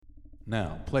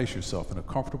Now, place yourself in a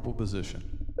comfortable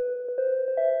position.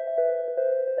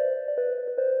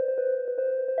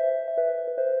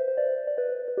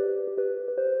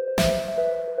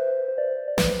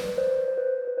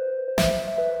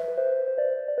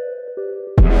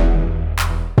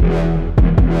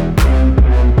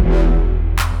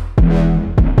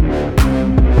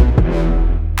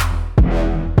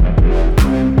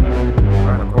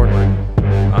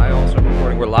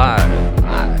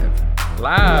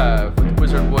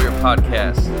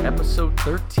 Episode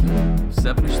 13,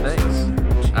 Seven-ish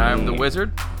Things. I'm the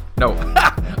wizard. No,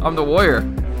 I'm the warrior.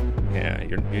 Yeah,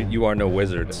 you are no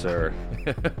wizard, sir.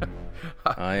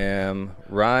 I am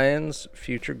Ryan's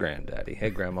future granddaddy. Hey,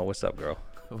 Grandma, what's up, girl?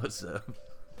 What's up?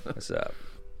 What's up?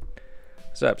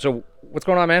 What's up? So, what's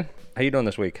going on, man? How you doing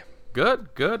this week? Good.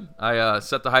 I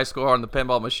set the high score on the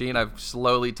pinball machine. I'm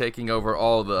slowly taking over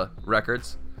all the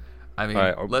records. I mean,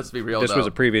 right, let's be real. This was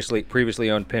a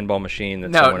previously owned pinball machine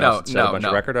that someone else set a bunch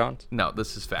of record on? No,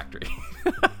 this is factory.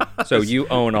 So you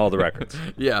own all the records.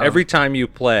 Yeah. Every time you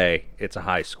play, it's a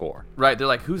high score. Right. They're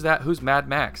like, who's that? Who's Mad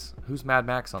Max? Who's Mad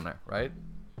Max on there, right?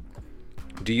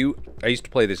 I used to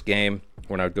play this game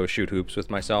when I would go shoot hoops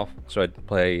with myself. So I'd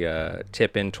play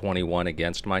tip-in 21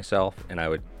 against myself, and I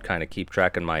would kind of keep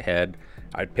track in my head.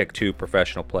 I'd pick two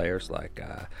professional players like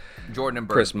Jordan and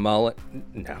Bird. Chris Mullen.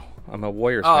 No, I'm a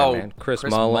Warriors fan, man. Chris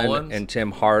Mullen and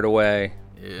Tim Hardaway.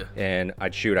 Yeah. And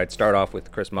I'd start off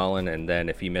with Chris Mullen, and then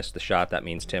if he missed the shot, that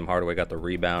means Tim Hardaway got the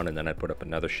rebound, and then I'd put up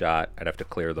another shot. I'd have to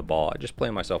clear the ball. I'd just play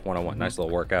myself one-on-one. Nice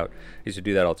little workout. I used to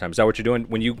do that all the time. Is that what you're doing?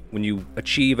 When you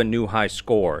achieve a new high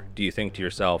score, do you think to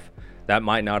yourself, that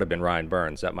might not have been Ryan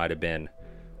Burns. That might have been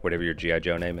whatever your G.I.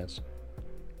 Joe name is?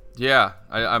 Yeah,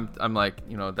 I'm like,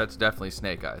 that's definitely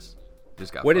Snake Eyes.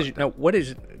 Just got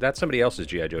that's somebody else's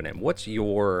G.I. Joe name. What's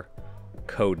your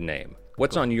code name?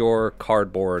 What's on your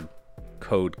cardboard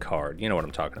code card? You know what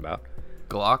I'm talking about.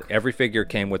 Glock. Every figure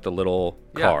came with the little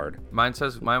card. Mine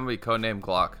will be codename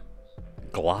Glock.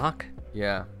 Glock?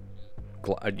 Yeah.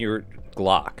 Your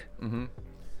Glock. Mm-hmm.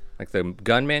 Like the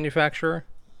gun manufacturer?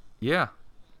 Yeah.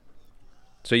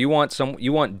 So you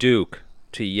want Duke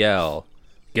to yell,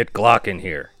 "Get Glock in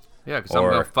here." Yeah, because I'm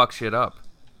going to fuck shit up.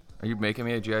 Are you making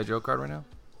me a G.I. Joe card right now?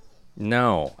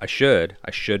 No, I should.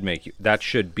 I should make you. That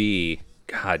should be.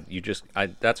 God,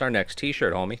 that's our next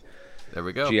T-shirt, homie. There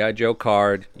we go. G.I. Joe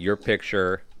card, your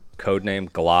picture,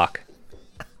 codename Glock.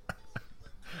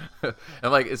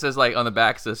 And like it says, like on the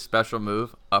back, it says special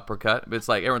move, uppercut. But it's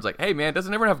like everyone's like, "Hey man,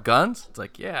 doesn't everyone have guns?" It's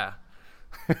like, yeah.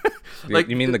 Like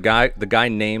you mean the guy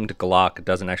named Glock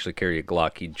doesn't actually carry a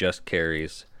Glock. He just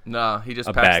carries. No, he just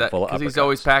a packs bag that full of because he's uppercuts.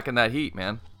 always packing that heat,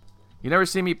 man. You never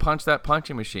see me punch that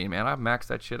punching machine, man. I've maxed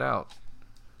that shit out.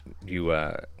 You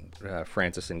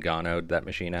Francis Ngannou that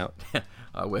machine out.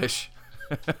 I wish.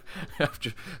 I've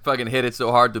just fucking hit it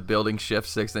so hard the building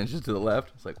shifts 6 inches to the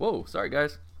left. It's like, whoa, sorry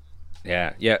guys.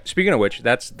 Yeah. Speaking of which,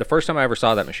 that's the first time I ever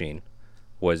saw that machine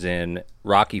was in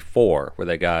Rocky IV, where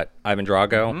they got Ivan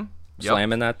Drago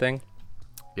slamming that thing.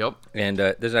 Yep. And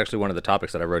this is actually one of the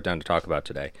topics that I wrote down to talk about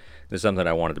today. This is something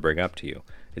I wanted to bring up to you,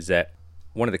 is that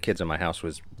one of the kids in my house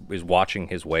was watching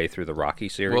his way through the Rocky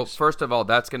series. Well, first of all,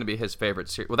 that's going to be his favorite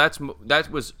series. Well,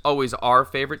 that was always our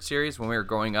favorite series when we were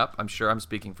growing up. I'm sure I'm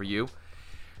speaking for you.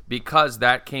 Because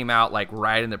that came out like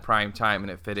right in the prime time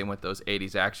and it fit in with those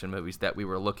 80s action movies that we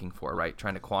were looking for, right?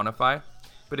 Trying to quantify.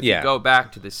 But if you go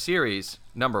back to the series,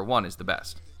 number 1 is the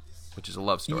best, which is a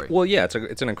love story. Well, yeah,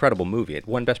 it's an incredible movie. It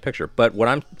won Best Picture. But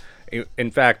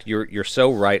in fact, you're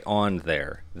so right on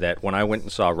there that when I went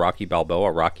and saw Rocky Balboa,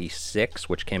 Rocky 6,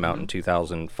 which came out in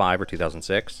 2005 or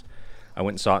 2006, I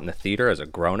went and saw it in the theater as a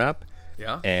grown-up.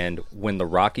 Yeah. And when the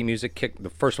Rocky music kicked,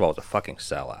 first of all, it was a fucking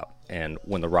sellout. And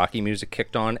when the Rocky music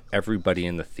kicked on, everybody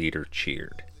in the theater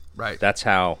cheered. Right. That's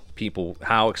how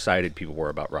excited people were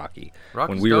about Rocky Rocky's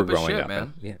when we were dope as growing shit, up.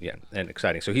 man. And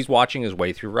exciting. So he's watching his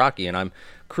way through Rocky, and I'm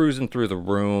cruising through the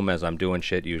room as I'm doing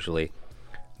shit usually,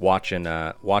 watching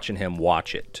him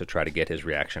watch it to try to get his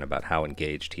reaction about how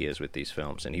engaged he is with these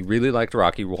films. And he really liked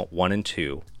Rocky 1 and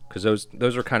 2 because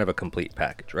those are kind of a complete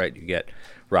package, right? You get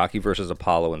Rocky versus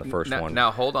Apollo in the first one.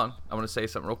 Now hold on, I want to say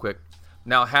something real quick.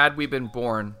 Now, had we been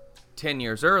born 10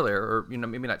 years earlier, or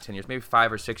maybe not 10 years, maybe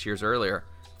 5 or 6 years earlier,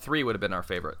 3 would have been our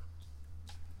favorite.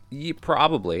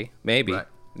 Probably, maybe. Right.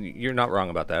 You're not wrong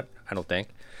about that, I don't think.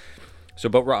 So,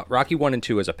 but Rocky 1 and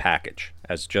 2 as a package,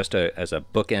 as a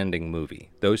bookending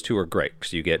movie, those two are great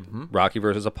because you get Rocky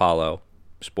versus Apollo.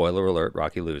 Spoiler alert: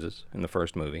 Rocky loses in the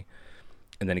first movie,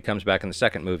 and then he comes back in the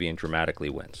second movie and dramatically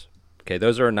wins. Okay,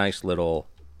 those are a nice little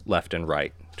left and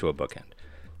right to a bookend.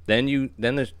 Then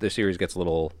the series gets a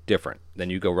little different. Then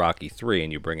you go Rocky 3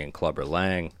 and you bring in Clubber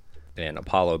Lang, and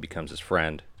Apollo becomes his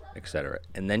friend, etc.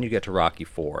 And then you get to Rocky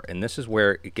 4, and this is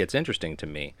where it gets interesting to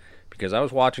me, because I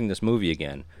was watching this movie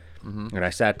again, and I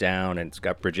sat down, and it's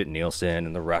got Bridget Nielsen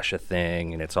and the Russia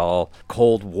thing, and it's all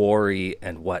Cold War-y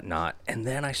and whatnot. And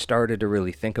then I started to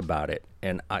really think about it,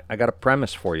 and I got a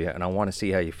premise for you, and I want to see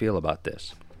how you feel about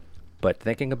this. But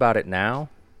thinking about it now,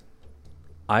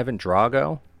 Ivan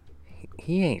Drago,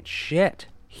 he ain't shit.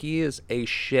 He is a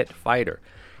shit fighter.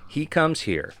 He comes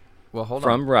here Well, hold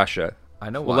from on. Russia. I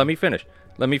know Well, why. let me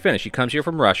finish. He comes here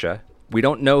from Russia. We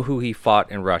don't know who he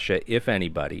fought in Russia, if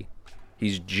anybody.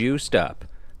 He's juiced up.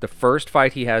 The first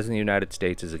fight he has in the United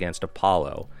States is against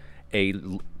Apollo.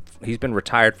 He's been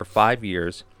retired for 5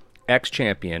 years,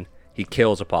 ex-champion. He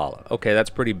kills Apollo. Okay,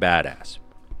 that's pretty badass.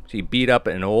 So he beat up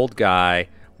an old guy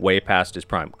way past his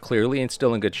prime. Clearly and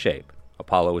still in good shape.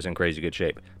 Apollo was in crazy good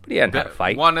shape, but he hadn't had a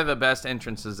fight. One of the best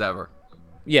entrances ever.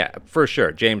 Yeah, for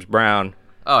sure. James Brown,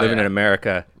 living in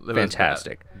America,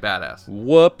 fantastic. Badass.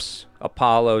 Whoops,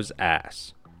 Apollo's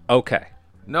ass. Okay.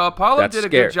 No, Apollo That's did a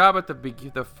scary. good job at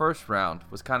the first round.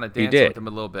 Was kind of dancing did. with him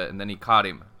a little bit, and then he caught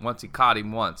him. Once he caught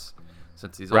him once,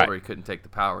 since he's Right. older, he couldn't take the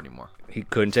power anymore. He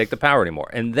couldn't take the power anymore.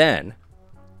 And then,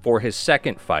 for his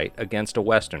second fight against a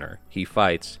Westerner, he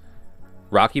fights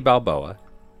Rocky Balboa,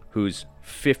 who's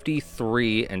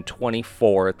 53 and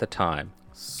 24 at the time.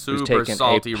 Who's Super taken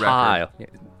salty a record.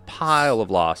 pile of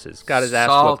losses. Got his ass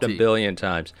whooped a Salty. billion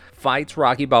times. Fights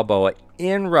Rocky Balboa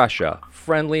in Russia,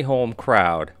 friendly home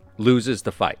crowd, loses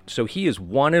the fight. So he is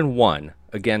 1-1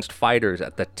 against fighters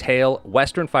at the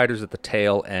Western fighters at the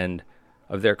tail end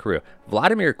of their career.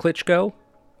 Vladimir Klitschko,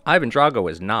 Ivan Drago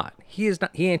is not. He is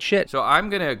not. He ain't shit. So I'm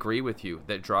gonna agree with you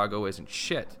that Drago isn't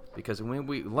shit, because when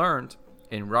we learned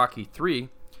in Rocky 3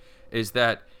 is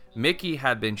that Mickey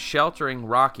had been sheltering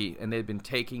Rocky, and they'd been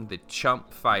taking the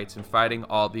chump fights and fighting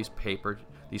all these paper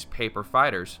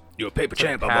fighters. You're a paper that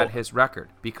champ, had his record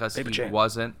because Paper he champ.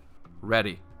 wasn't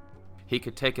ready. He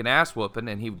could take an ass whooping,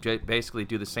 and he would basically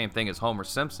do the same thing as Homer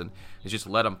Simpson, is just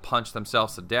let them punch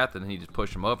themselves to death, and then he just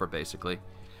push them over, basically.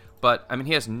 But I mean,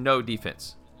 he has no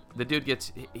defense. The dude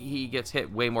gets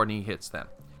hit way more than he hits them.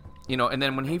 You know, and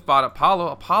then when he fought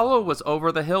Apollo was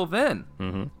over the hill then.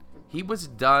 Mm-hmm. He was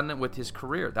done with his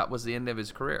career. That was the end of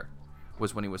his career,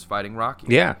 was when he was fighting Rocky.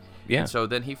 Yeah. And so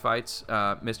then he fights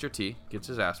Mr. T, gets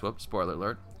his ass whooped, spoiler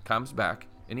alert, comes back,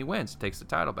 and he wins, takes the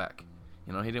title back.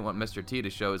 You know, he didn't want Mr. T to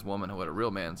show his woman what a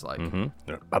real man's like.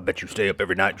 Mm-hmm. I bet you stay up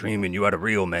every night dreaming you had a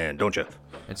real man, don't you?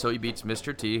 And so he beats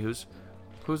Mr. T, who's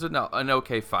an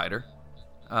okay fighter.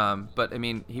 But, I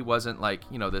mean, he wasn't like,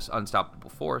 you know, this unstoppable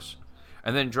force.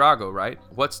 And then Drago, right?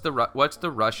 What's the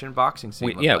Russian boxing scene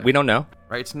look like? We don't know.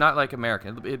 Right? It's not like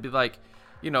American. It'd be like,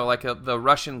 you know, like the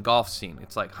Russian golf scene.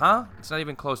 It's like, huh? It's not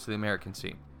even close to the American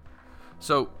scene.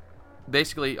 So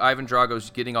basically, Ivan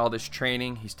Drago's getting all this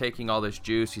training. He's taking all this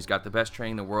juice. He's got the best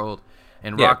training in the world.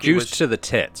 And Yeah, Rocky juice to the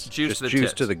tits. Juice to the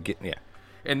juice tits. to the yeah.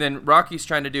 And then Rocky's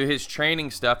trying to do his training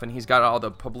stuff, and he's got all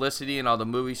the publicity and all the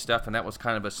movie stuff, and that was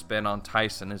kind of a spin on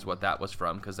Tyson, is what that was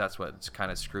from, because that's what's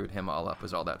kind of screwed him all up,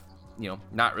 was all that, you know,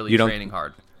 not really training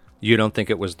hard. You don't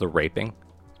think it was the raping?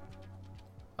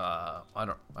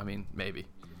 Maybe.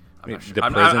 The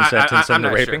prison sentence and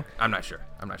the raping? I'm not sure.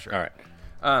 All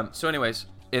right. So anyways,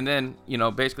 and then, you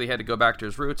know, basically he had to go back to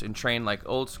his roots and train like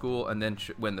old school and then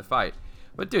win the fight.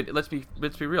 But dude, let's be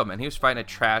real, man. He was fighting a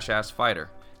trash-ass fighter.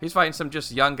 He's fighting some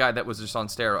just young guy that was just on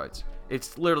steroids.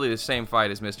 It's literally the same fight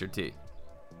as Mr. T.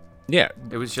 Yeah.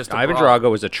 It was just a Ivan brawl.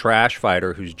 Drago is a trash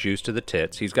fighter who's juiced to the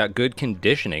tits. He's got good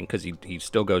conditioning because he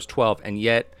still goes 12, and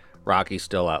yet Rocky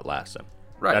still outlasts him.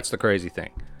 Right. That's the crazy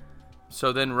thing.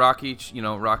 So then Rocky's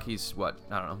what,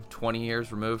 I don't know, 20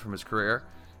 years removed from his career,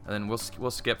 and then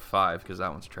we'll skip 5 because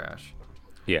that one's trash.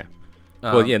 Yeah.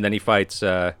 And then he fights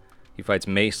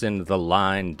Mason the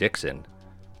Line Dixon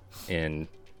in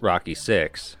Rocky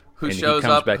 6. Who and he shows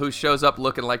comes up? back- Who shows up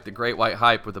looking like the Great White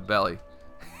Hype with a belly?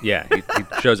 Yeah, he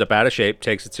shows up out of shape,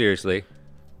 takes it seriously.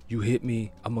 You hit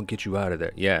me, I'm gonna get you out of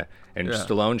there. Yeah, and Yeah.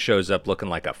 Stallone shows up looking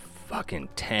like a fucking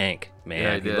tank, man. Yeah,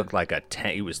 he he did. looked like a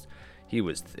tank. He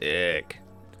was thick,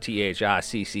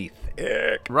 THICC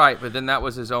thick. Right, but then that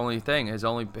was his only thing. His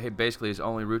only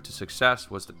route to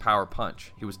success was the power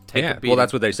punch. He was take Yeah, a well, beating,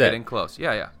 that's what they said. Get in close.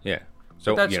 Yeah. Yeah,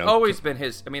 so That's you know, always been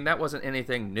his. I mean, that wasn't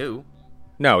anything new.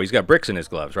 no, he's got bricks in his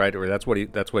gloves, right? Or that's what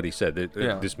he said. That,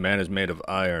 Yeah. This man is made of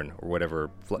iron, or whatever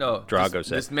No, Drago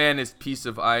said. This man is piece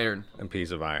of iron. A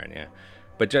piece of iron, yeah.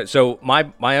 But so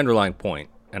my underlying point,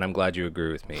 and I'm glad you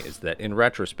agree with me, is that in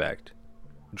retrospect,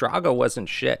 Drago wasn't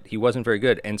shit. He wasn't very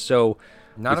good. And so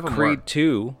None with of them Creed were.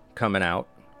 2 coming out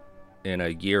in a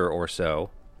year or so,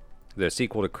 the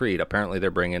sequel to Creed, apparently they're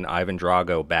bringing Ivan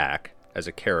Drago back as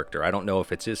a character. I don't know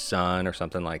if it's his son or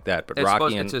something like that, but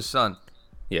It's his son.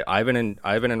 Yeah, Ivan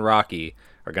and Rocky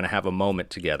are going to have a moment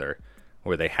together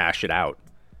where they hash it out.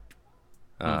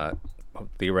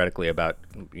 Theoretically about,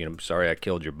 sorry I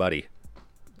killed your buddy.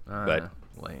 But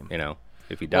lame.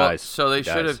 if he dies, so they he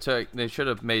dies. they should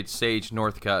have made Sage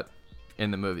Northcutt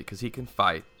in the movie because he can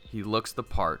fight. He looks the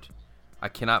part. I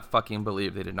cannot fucking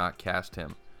believe they did not cast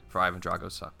him for Ivan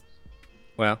Drago's son.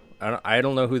 Well, I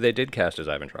don't know who they did cast as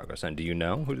Ivan Drago's son. Do you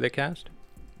know who they cast?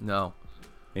 No.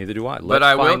 Neither do I. But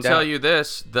I will tell you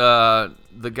this: the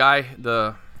guy,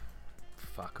 the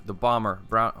bomber,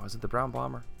 Brown. Was it the Brown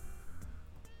bomber?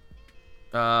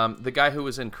 The guy who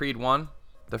was in Creed 1,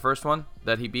 the first one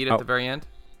that he beat at the very end.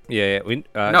 Yeah.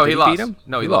 No, did he lost. Beat him?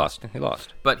 No, he lost. He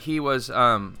lost. But he was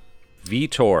Vitor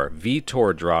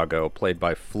Drago, played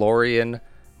by Florian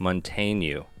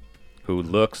Montaigne, who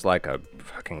looks like a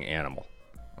fucking animal.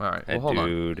 All right, well, hold on.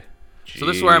 Dude. So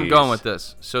this is where I'm going with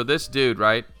this. So this dude,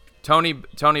 right? Tony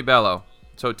Bello.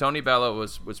 So Tony Bello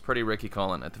was pretty Ricky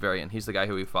Cullen at the very end. He's the guy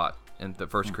who he fought in the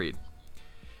first Creed.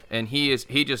 And he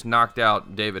just knocked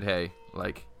out David Haye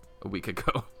like a week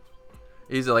ago.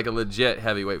 He's like a legit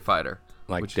heavyweight fighter.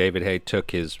 David Haye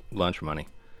took his lunch money.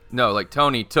 No, like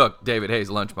Tony took David Haye's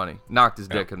lunch money, knocked his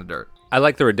dick in the dirt. I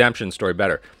like the redemption story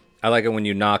better. I like it when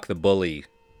you knock the bully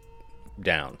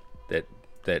down.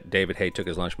 That David Haye took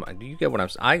his lunch money. Do you get what I'm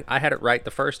saying? I had it right the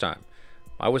first time.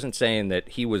 I wasn't saying that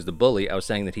he was the bully. I was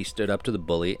saying that he stood up to the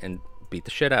bully and beat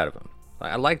the shit out of him.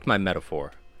 I liked my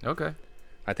metaphor. Okay.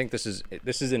 I think this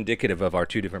is indicative of our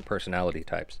two different personality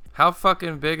types. How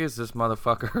fucking big is this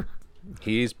motherfucker?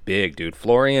 He's big, dude.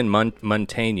 Florian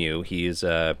Montaigne. He's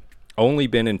only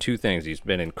been in two things. He's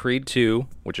been in Creed 2,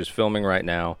 which is filming right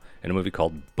now, in a movie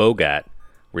called Bogat,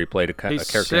 where he played a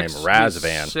character named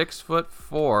Razvan. He's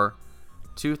 6'4",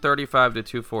 235 to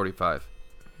 245.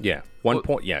 Yeah,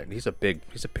 Yeah, he's a big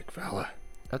fella.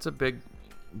 That's a big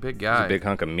guy. He's a big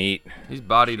hunk of meat. He's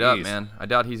bodied up, man. I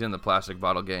doubt he's in the plastic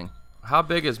bottle gang. How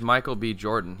big is Michael B.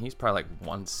 Jordan? He's probably like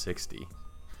 160.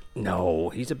 No,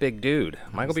 he's a big dude.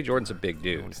 Michael B. Jordan's a big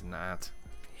dude. No, he's not.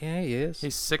 Yeah, he is.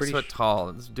 He's 6 foot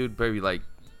tall. This dude maybe like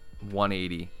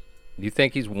 180. You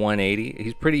think he's 180?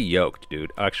 He's pretty yoked,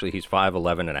 dude. Actually, he's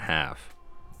 5'11 and a half.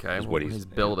 Okay, he's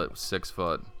built at 6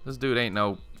 foot. This dude ain't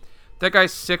no. That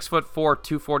guy's 6'4",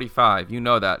 245. You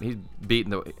know that. He's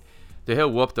beating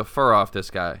he'll whoop the fur off this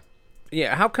guy.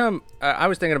 Yeah, how come? I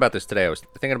was thinking about this today. I was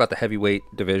thinking about the heavyweight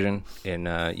division in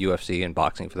UFC and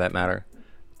boxing, for that matter.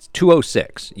 It's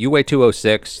 206. You weigh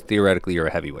 206. Theoretically, you're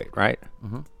a heavyweight, right?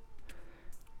 Mm-hmm.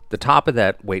 The top of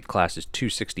that weight class is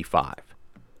 265.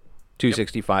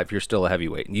 265, You're still a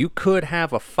heavyweight. And you could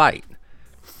have a fight.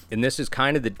 And this is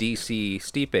kind of the DC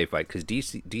Stipe fight, because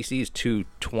DC is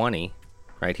 220,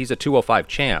 right? He's a 205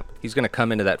 champ. He's going to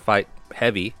come into that fight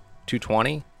heavy,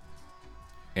 220.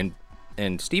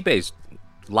 And Stipe's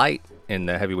light in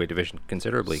the heavyweight division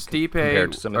considerably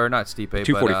compared to some or not Stipe,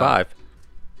 245.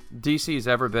 But DC's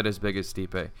every bit as big as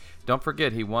Stipe. Don't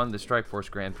forget, he won the Strikeforce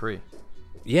Grand Prix.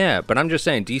 Yeah, but I'm just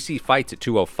saying, DC fights at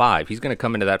 205. He's going to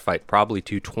come into that fight probably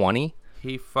 220.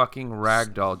 He fucking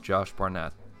ragdolled Josh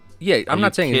Barnett. Yeah, I'm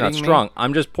not saying he's not kidding me? strong.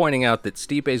 I'm just pointing out that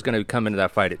Stipe is going to come into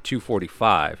that fight at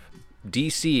 245.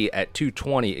 DC at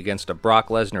 220 against a Brock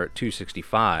Lesnar at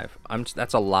 265.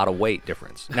 That's a lot of weight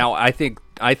difference. Now, I think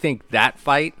that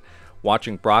fight,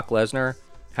 watching Brock Lesnar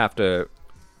have to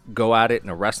go at it in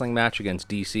a wrestling match against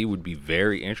DC, would be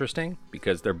very interesting,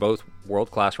 because they're both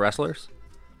world-class wrestlers,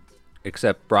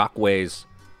 except Brock weighs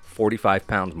 45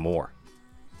 pounds more.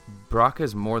 Brock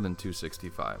is more than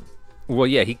 265. Well,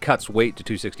 yeah, he cuts weight to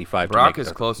 265. Brock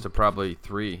is close to probably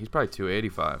 3. He's probably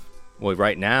 285. Well,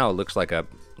 right now it looks like a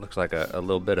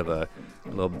little bit of a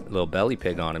little belly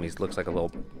pig on him. He looks like a little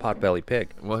pot-belly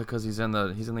pig. Well, because he's in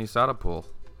the USADA pool.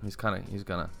 He's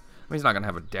not gonna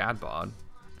have a dad bod.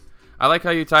 I like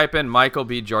how you type in Michael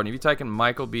B. Jordan. If you type in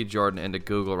Michael B. Jordan into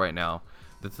Google right now,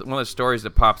 one of the stories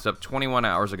that pops up 21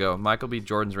 hours ago, Michael B.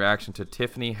 Jordan's reaction to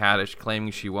Tiffany Haddish claiming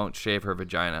she won't shave her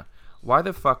vagina. Why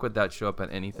the fuck would that show up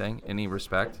in anything? Any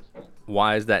respect?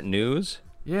 Why is that news?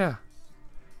 Yeah.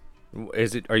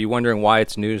 Are you wondering why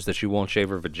it's news that she won't shave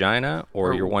her vagina,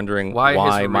 or you're wondering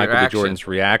why Michael B. Jordan's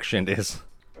reaction is?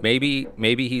 Maybe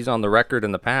he's on the record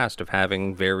in the past of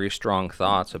having very strong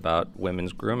thoughts about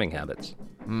women's grooming habits.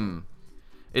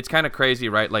 It's kind of crazy,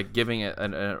 right? Like giving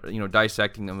it,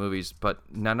 dissecting the movies, but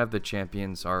none of the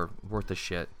champions are worth a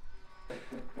shit.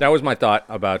 That was my thought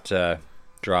about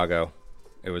Drago.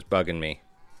 It was bugging me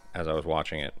as I was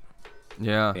watching it.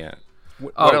 Yeah. Yeah.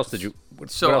 What else did you?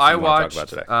 I watched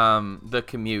The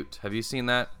Commute. Have you seen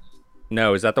that?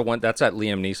 No, is that the one? That's that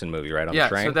Liam Neeson movie, right? On the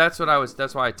train? So that's what I was.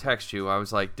 That's why I text you. I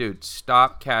was like, dude,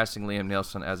 stop casting Liam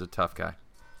Neeson as a tough guy.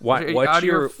 What's out of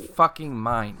your your fucking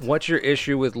mind? What's your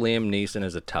issue with Liam Neeson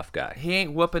as a tough guy? He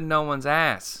ain't whooping no one's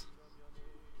ass.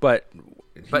 But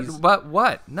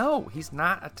what? No, he's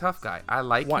not a tough guy. I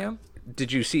like him.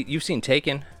 Did you see? You've seen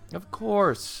Taken? Of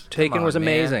course. Taken Come was on,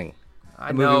 man. amazing. I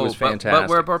The know, movie was fantastic.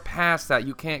 but we're past that.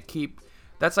 You can't keep.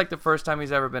 That's like the first time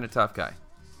he's ever been a tough guy.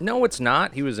 No, it's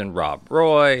not. He was in Rob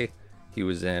Roy. He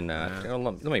was in.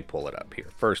 Let me pull it up here.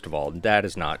 First of all, that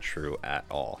is not true at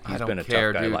all. He's I don't been a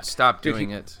care, tough guy. dude. Stop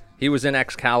doing it. He was in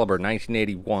Excalibur,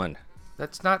 1981.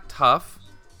 That's not tough.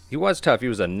 He was tough. He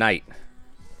was a knight.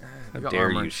 How You got dare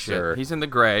armor you, and shit. sir? He's in the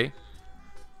gray.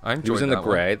 I enjoyed He was in the that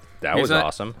gray. one. That He's was in-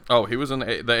 awesome. Oh, he was in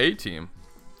the A team.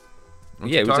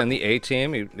 Yeah, he was in the A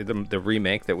Team. The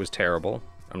remake that was terrible.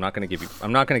 I'm not gonna give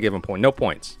him no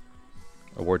points.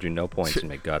 Award you no points and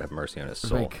may God have mercy on his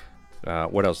soul.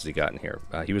 What else has he got in here?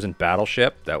 He was in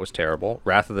Battleship. That was terrible.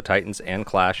 Wrath of the Titans and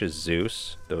Clash as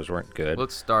Zeus. Those weren't good.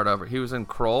 Let's start over. He was in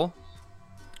Kroll.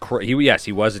 He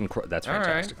was in. That's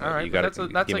fantastic. All right. You gotta That's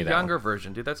give a me that younger one.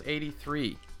 version, dude. That's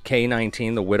 83.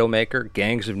 K-19, The Widowmaker,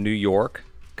 Gangs of New York.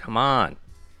 Come on.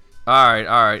 All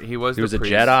right. He was He the was a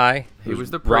priest. Jedi. He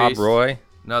was the Rob priest. Roy.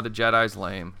 No, the Jedi's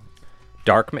lame.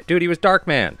 Darkman. Dude, he was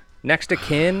Darkman. Next to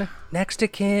kin. Next to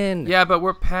kin. Yeah, but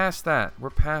we're past that. We're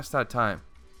past that time.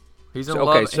 He's in So-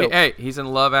 love. okay, so- hey, he's in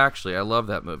Love Actually. I love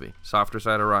that movie. Softer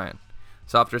Side of Ryan.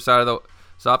 Softer Side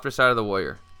of the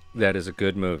Warrior. That is a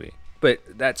good movie. But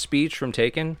that speech from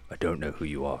Taken, I don't know who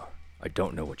you are. I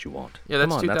don't know what you want. Yeah, that's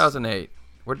Come on, 2008.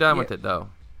 We're done with it though.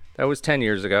 That was 10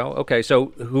 years ago. Okay, so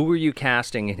who were you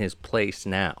casting in his place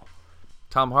now?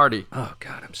 Tom Hardy. Oh,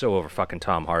 God, I'm so over fucking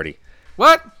Tom Hardy.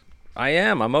 What? I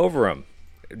am. I'm over him.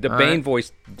 The All Bane right.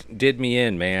 voice did me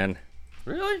in, man.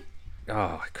 Really?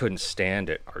 Oh, I couldn't stand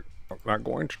it. Am I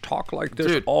going to talk like this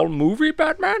Dude. all movie,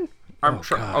 Batman?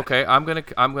 Okay, I'm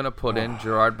gonna put in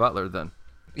Gerard Butler then.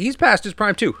 He's past his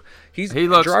prime, too. He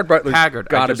looks Gerard Butler's haggard.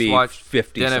 got to I just be watched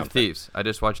 50 Den of something. Thieves. I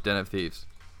just watched Den of Thieves.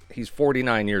 He's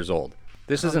 49 years old.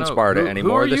 This I isn't don't know. Sparta Who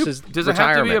anymore. are This you? is Does it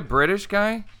retirement. have to be a British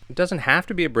guy? It doesn't have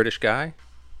to be a British guy.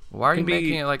 Why are you Can be-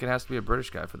 making it like it has to be a British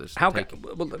guy for this?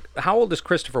 How old is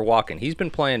Christopher Walken? He's been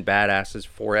playing badasses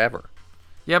forever.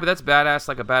 Yeah, but that's badass,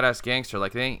 like a badass gangster.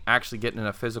 Like they ain't actually getting in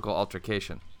a physical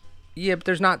altercation. Yeah, but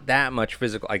there's not that much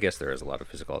physical. I guess there is a lot of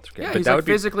physical altercation. Yeah, but he's that like would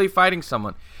be physically fighting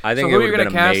someone. I think so it who are would've you gonna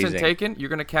been cast amazing. in Taken? You're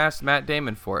gonna cast Matt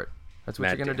Damon for it. That's what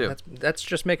Matt you're gonna do. That's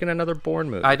just making another Bourne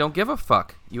movie. I don't give a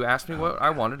fuck. You asked me what I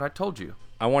wanted. I told you.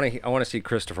 I want to see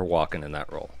Christopher Walken in that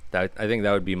role. I think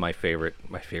that would be my favorite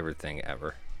thing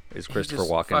ever. Is Christopher He's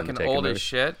just Walken in the fucking Taken old movie. as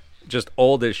shit. Just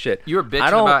old as shit. You were bitching I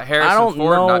don't- about Harrison I don't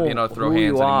Ford not know being able to throw who hands you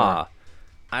anymore. are.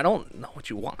 I don't know what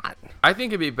you want. I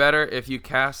think it'd be better if you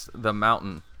cast the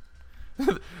Mountain.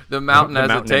 the Mountain as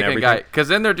Mountain a and Taken guy, everything. because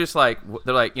then they're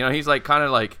like, he's like kind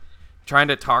of like trying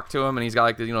to talk to him, and he's got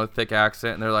like the thick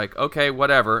accent, and they're like, okay,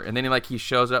 whatever, and then he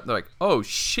shows up, and they're like, oh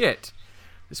shit,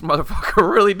 this motherfucker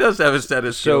really does have a set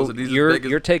of skills. So and he's as you're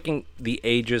big as- taking the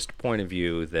ageist point of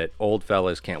view that old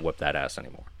fellas can't whip that ass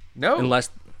anymore. no,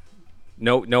 Unless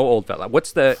no old fella.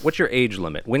 What's your age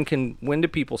limit? When do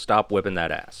people stop whipping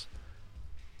that ass?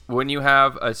 when you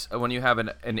have an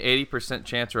 80%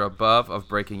 chance or above of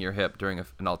breaking your hip during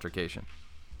an altercation.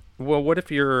 Well, what if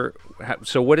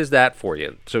so what is that for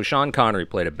you? So Sean Connery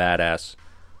played a badass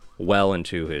well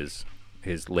into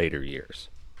his later years.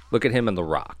 Look at him in The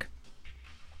Rock.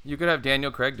 You could have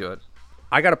Daniel Craig do it.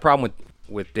 I got a problem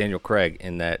with Daniel Craig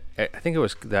in that I think it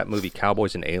was that movie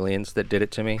Cowboys and Aliens that did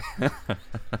it to me.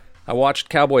 I watched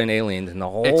Cowboy and Aliens and the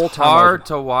whole It's time hard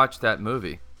to watch that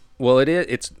movie. Well, it is.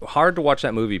 It's hard to watch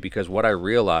that movie because what I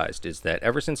realized is that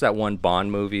ever since that one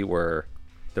Bond movie where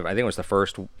I think it was the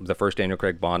first Daniel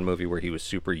Craig Bond movie where he was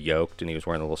super yoked and he was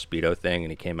wearing the little Speedo thing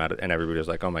and he came out and everybody was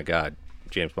like, "Oh my God,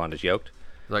 James Bond is yoked."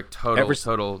 Like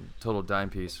total dime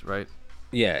piece, right?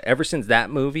 Yeah, ever since that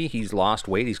movie, he's lost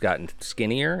weight. He's gotten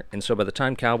skinnier, and so by the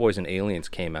time Cowboys and Aliens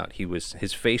came out,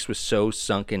 his face was so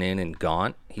sunken in and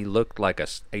gaunt. He looked like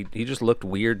he just looked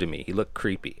weird to me. He looked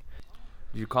creepy.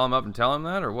 Did you call him up and tell him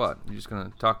that, or what? You're just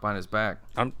gonna talk behind his back?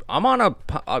 I'm on a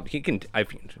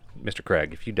Mr.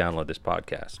 Craig. If you download this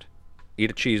podcast,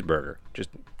 eat a cheeseburger. Just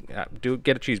get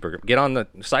a cheeseburger. Get on the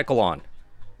cycle on.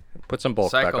 Put some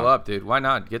bulk back Cycle on. up, dude. Why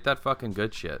not? Get that fucking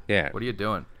good shit. Yeah. What are you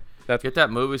doing? That's- Get that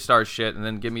movie star shit, and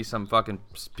then give me some fucking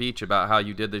speech about how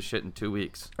you did this shit in 2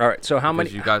 weeks. All right. So how many?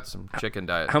 Because you got some chicken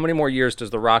diet. How many more years does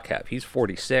The Rock have? He's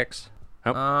 46.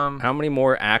 How many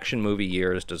more action movie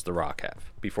years does The Rock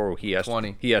have before he has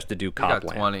 20. He has to do He got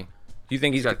Copland. 20. Do you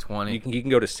think he's got 20. He can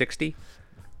go to 60?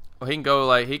 he can go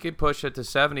like he could push it to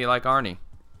 70 like Arnie,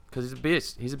 because he's a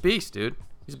beast. He's a beast, dude.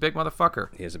 He's a big motherfucker.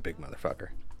 He is a big motherfucker.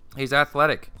 He's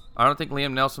athletic. I don't think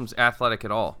Liam Nelson's athletic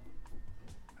at all.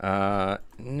 Nah.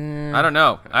 I don't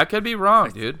know. I could be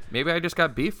wrong, dude. Maybe I just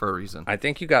got beef for a reason. I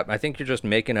think you're just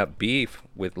making up beef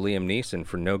with Liam Neeson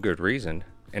for no good reason.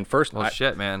 And first, Well,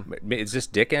 shit, man. is this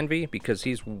dick envy? Because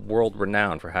he's world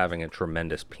renowned for having a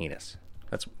tremendous penis.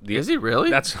 Is he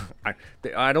really?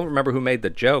 I don't remember who made the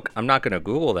joke. I'm not going to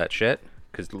Google that shit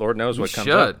because Lord knows what comes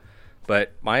should. up.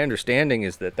 But my understanding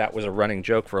is that was a running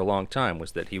joke for a long time,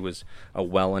 was that he was a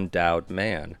well-endowed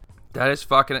man. That is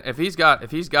fucking. If he's got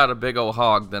a big old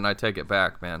hog, then I take it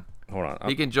back, man. Hold on.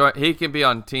 He can join. He can be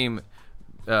on team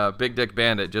Big Dick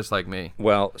Bandit just like me.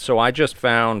 Well, so I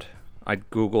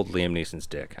Googled Liam Neeson's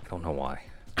dick. I don't know why.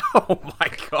 Oh my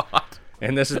god.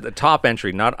 And this is the top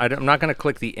entry. I'm not going to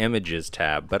click the images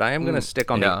tab, but I am going to stick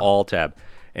on the all tab.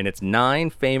 And it's 9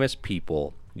 famous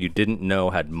people you didn't know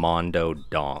had Mondo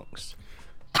dongs.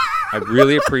 I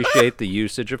really appreciate the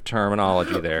usage of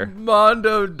terminology there.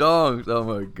 Mondo dongs. Oh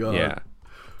my god. Yeah.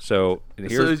 So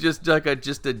it's just like a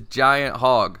giant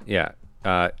hog. Yeah.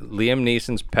 Liam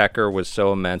Neeson's pecker was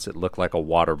so immense it looked like a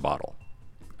water bottle.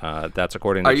 That's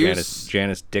according to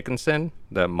Janice Dickinson,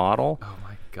 the model. Oh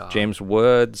my god. James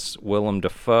Woods, Willem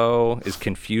Dafoe is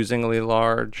confusingly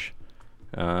large.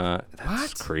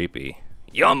 That's creepy.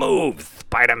 Your move,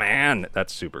 Spider-Man.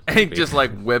 That's super creepy. And he just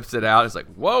like whips it out. It's like,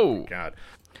 whoa. God.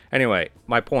 Anyway,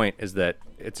 my point is that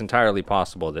it's entirely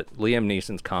possible that Liam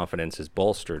Neeson's confidence is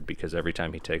bolstered because every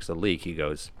time he takes a leak, he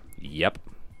goes, "Yep."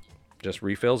 Just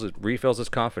refills his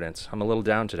confidence. I'm a little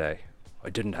down today. I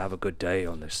didn't have a good day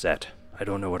on this set. I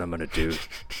don't know what I'm gonna do.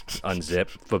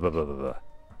 Unzip. Blah, blah, blah, blah, blah.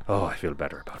 Oh, I feel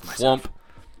better about myself. Flump.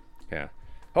 Yeah.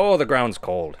 Oh, the ground's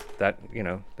cold.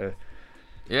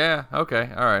 Yeah. Okay.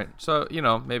 All right. So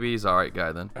maybe he's all right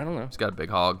guy then. I don't know. He's got a big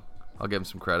hog. I'll give him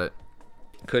some credit.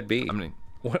 Could be. I mean,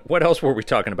 what else were we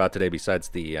talking about today besides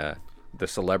the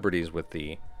celebrities with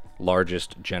the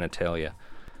largest genitalia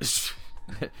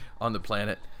on the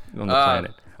planet? On the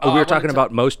planet. We were talking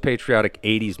about most patriotic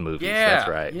 80s movies. Yeah, That's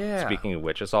right. yeah. Speaking of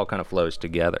which, this all kind of flows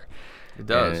together. It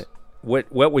does. And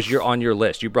what was on your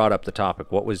list? You brought up the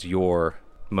topic. What was your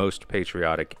most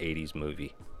patriotic 80s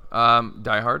movie?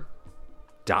 Die Hard.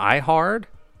 Die Hard?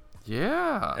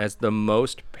 Yeah. As the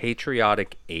most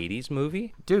patriotic 80s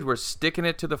movie? Dude, we're sticking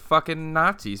it to the fucking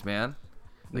Nazis, man.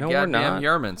 The No, we're goddamn not.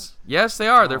 Germans. Yes, they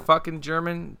are. They're fucking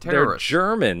German terrorists. They're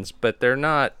Germans, but they're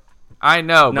not. I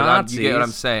know, but Nazis. you get what I'm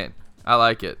saying. I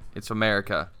like it. It's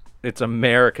America. It's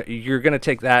America. You're going to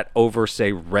take that over,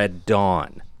 say, Red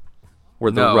Dawn,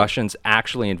 where the No. Russians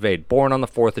actually invade. Born on the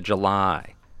 4th of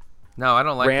July. No, I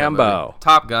don't like Rambo. that movie.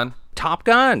 Top Gun. Top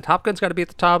Gun. Top Gun's got to be at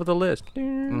the top of the list.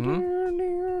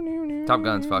 Top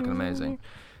Gun's fucking amazing.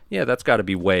 Yeah, that's got to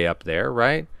be way up there,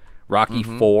 right? Rocky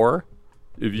 4.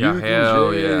 If Yeah,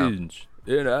 hell yeah.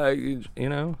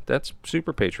 And that's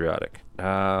super patriotic.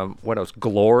 What else?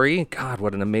 Glory. God,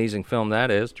 what an amazing film that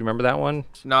is. Do you remember that one?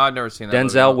 No, I've never seen that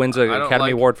Denzel movie. wins an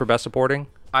Academy Award for Best Supporting.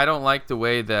 I don't like the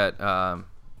way that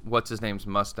what's his name's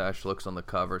mustache looks on the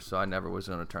cover, so I never was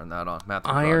going to turn that on.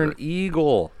 Matthew Iron Broderick.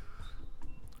 Eagle.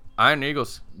 Iron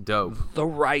Eagle's dope. The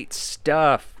Right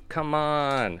Stuff. Come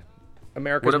on.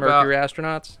 America's What about- Mercury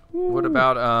Astronauts. What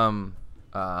about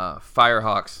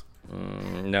Firehawks?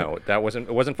 No, that wasn't.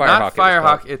 It wasn't Not Firehawk.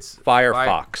 Firehawk. It's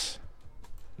Firefox.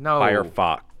 No.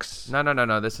 Firefox.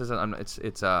 No. This isn't.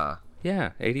 It's Yeah,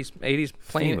 80s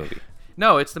plane movie.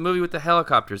 No, it's the movie with the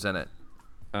helicopters in it.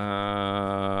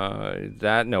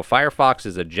 Firefox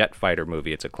is a jet fighter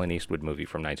movie. It's a Clint Eastwood movie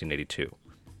from 1982.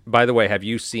 By the way, have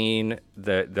you seen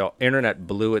the internet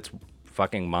blew its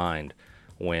fucking mind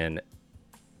when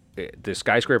the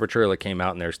Skyscraper trailer came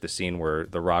out and there's the scene where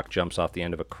The Rock jumps off the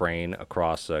end of a crane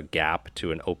across a gap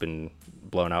to an open,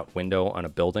 blown out window on a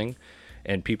building,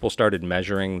 and people started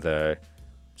measuring the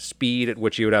speed at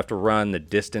which he would have to run, the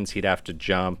distance he'd have to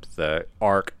jump, the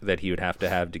arc that he would have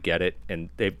to get it, and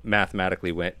they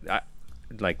mathematically went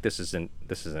this isn't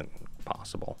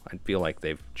possible. I feel like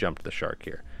they've jumped the shark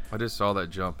here. I just saw that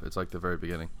jump. It's like the very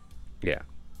beginning. Yeah,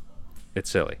 it's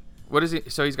silly. What is he?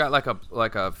 So he's got like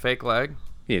a fake leg.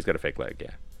 Yeah, he's got a fake leg. Yeah,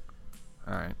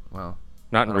 All right. Well,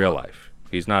 not in real life.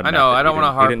 He's not. I know, method. I don't He wanna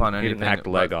didn't- harp he didn't- on He didn't anything, hack the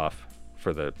leg but- off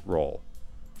for the role.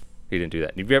 He didn't do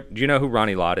that. Do you know who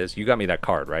Ronnie Lott is? You got me that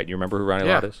card, right? You remember who Ronnie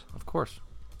Lott is? of course.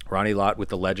 Ronnie Lott with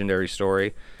the legendary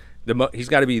story. He's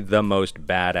got to be the most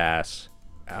badass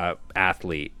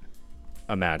athlete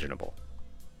imaginable.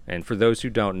 And for those who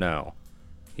don't know,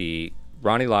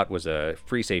 Ronnie Lott was a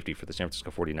free safety for the San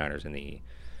Francisco 49ers in the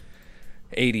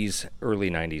 80s, early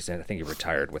 90s, and I think he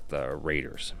retired with the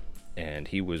Raiders. And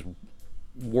he was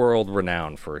world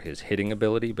renowned for his hitting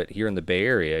ability, but here in the Bay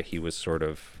Area, he was sort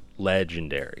of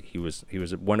legendary. He was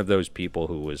one of those people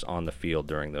who was on the field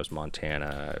during those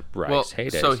Montana Rice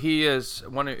heydays. So he is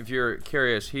one. If you're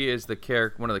curious, he is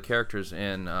one of the characters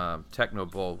in Techno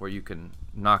Bowl where you can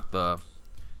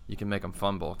make him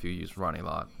fumble if you use Ronnie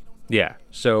Lott. Yeah.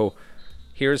 So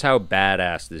here's how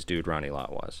badass this dude Ronnie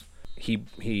Lott was.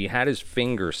 He had his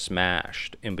finger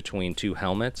smashed in between two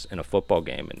helmets in a football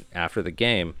game, and after the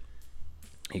game,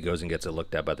 he goes and gets it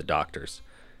looked at by the doctors,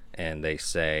 and they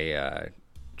say,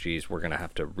 geez, we're going to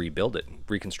have to rebuild it,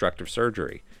 reconstructive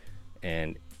surgery.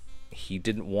 And he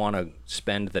didn't want to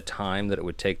spend the time that it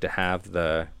would take to have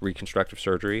the reconstructive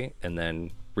surgery and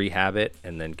then rehab it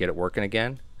and then get it working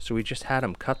again. So we just had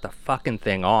him cut the fucking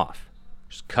thing off.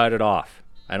 Just cut it off.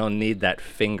 I don't need that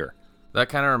finger. That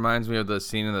kind of reminds me of the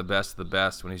scene in The Best of the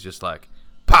Best when he's just like,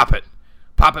 pop it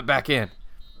back in.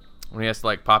 When he has to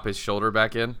like pop his shoulder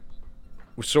back in.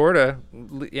 Sorta,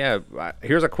 yeah.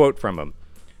 Here's a quote from him.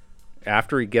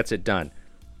 After he gets it done,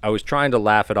 I was trying to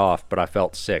laugh it off, but I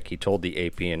felt sick. He told the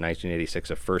AP in 1986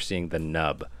 of first seeing the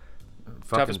nub.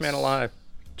 Toughest man alive.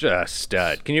 Just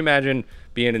stud. Can you imagine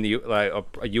being in the a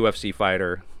UFC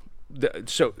fighter?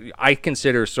 So I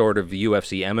consider sort of the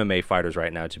UFC MMA fighters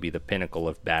right now to be the pinnacle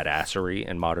of badassery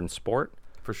in modern sport.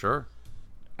 For sure.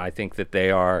 I think that they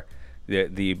are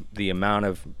the amount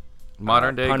of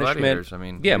modern day punishment. Gladiators. I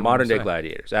mean, yeah, modern day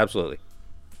gladiators. Absolutely.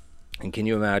 And can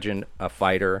you imagine a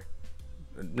fighter?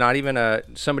 Not even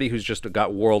somebody who's just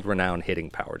got world-renowned hitting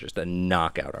power, just a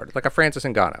knockout artist, like a Francis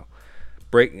Ngannou.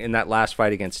 In that last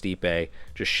fight against Stipe,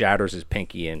 just shatters his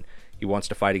pinky, and he wants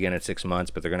to fight again in 6 months,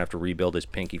 but they're going to have to rebuild his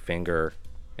pinky finger,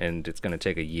 and it's going to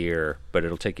take a year, but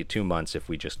it'll take you 2 months if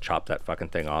we just chop that fucking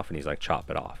thing off, and he's like,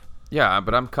 chop it off. Yeah,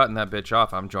 but I'm cutting that bitch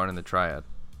off. I'm joining the triad.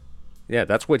 Yeah,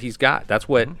 that's what he's got. That's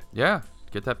what... Yeah,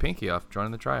 get that pinky off,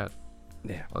 joining the triad.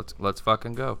 Yeah. Let's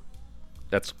fucking go.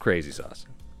 That's crazy sauce.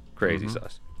 Crazy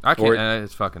sauce. I can't.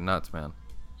 It's fucking nuts, man.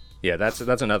 Yeah, that's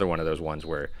another one of those ones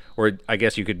where, or I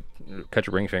guess you could cut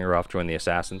your ring finger off, join the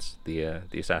Assassins, the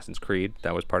Assassin's Creed.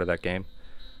 That was part of that game.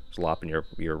 Just lopping your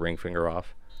ring finger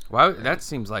off. Wow, that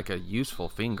seems like a useful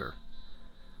finger.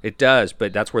 It does,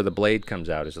 but that's where the blade comes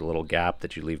out, is a little gap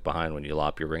that you leave behind when you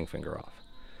lop your ring finger off.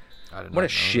 What a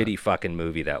shitty fucking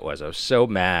movie that was. I was so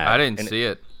mad. I didn't see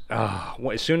it.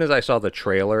 As soon as I saw the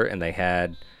trailer and they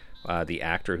had the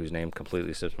actor whose name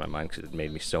completely slips my mind because it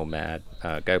made me so mad,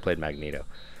 guy who played Magneto.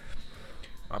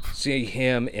 See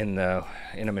him in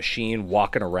a machine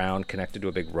walking around connected to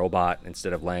a big robot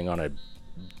instead of laying on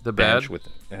the bench bed with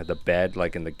the bed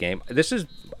like in the game.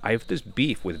 I have this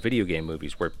beef with video game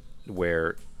movies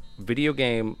where video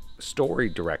game story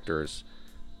directors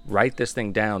write this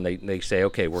thing down. They say,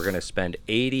 okay, we're going to spend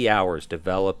 80 hours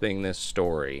developing this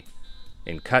story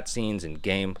in cutscenes and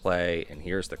gameplay, and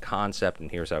here's the concept,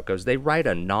 and here's how it goes. They write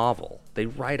a novel. They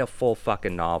write a full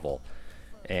fucking novel.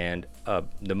 And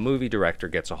the movie director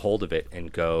gets a hold of it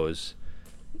and goes,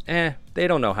 they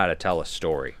don't know how to tell a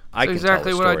story. I can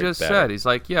exactly tell a what I story just better. said. He's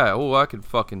like, yeah, I can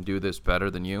fucking do this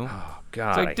better than you. Oh, God.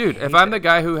 It's like, dude, if I'm the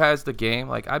guy who has the game,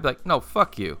 like, I'd be like, no,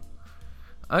 fuck you.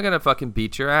 I'm going to fucking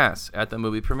beat your ass at the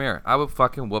movie premiere. I would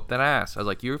fucking whoop that ass. I was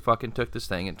like, you fucking took this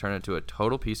thing and turned it into a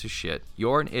total piece of shit.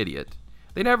 You're an idiot.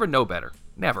 They never know better.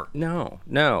 Never. No.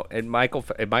 And Michael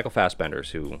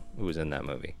Fassbender's who was in that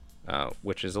movie,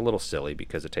 which is a little silly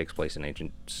because it takes place in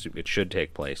it should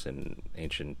take place in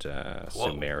ancient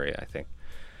Sumeria, I think.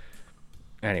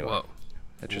 Anyway,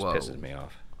 that just pisses me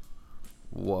off.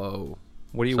 Whoa.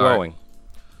 What are you woeing?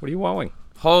 What are you woeing?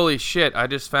 Holy shit! I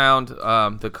just found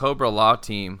the Cobra Law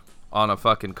team on a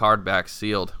fucking card back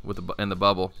sealed in the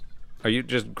bubble. Are you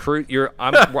just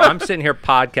I'm sitting here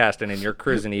podcasting and you're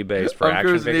cruising eBay for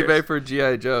action figures? I'm cruising eBay for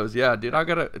GI Joes. Yeah, dude,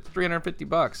 it's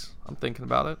 $350. I'm thinking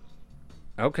about it.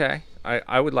 Okay,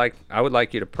 I would like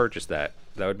you to purchase that.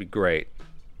 That would be great.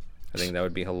 I think that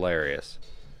would be hilarious.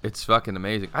 It's fucking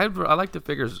amazing. I like the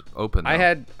figures open. Though. I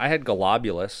had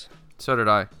Globulus. So did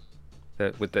I.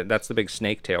 That's the big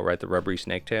snake tail, right? The rubbery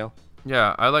snake tail.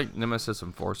 Yeah, I like Nemesis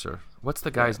Enforcer. What's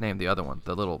the guy's name? The other one,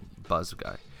 the little buzz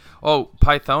guy. Oh,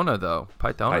 Pythona though.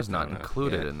 Pythona's not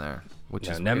included in there, which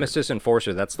is Nemesis weird.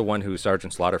 Enforcer. That's the one who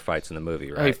Sergeant Slaughter fights in the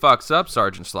movie, right? He fucks up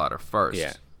Sergeant Slaughter first.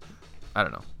 Yeah. I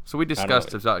don't know. So we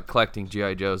discussed about collecting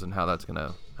GI Joes and how that's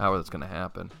gonna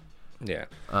happen. Yeah.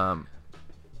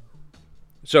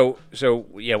 So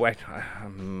yeah.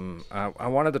 I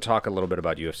wanted to talk a little bit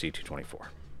about UFC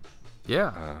 224.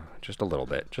 Yeah. Just a little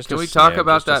bit. Can we talk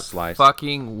about that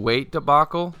fucking weight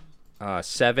debacle?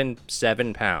 7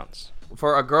 pounds.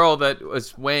 For a girl that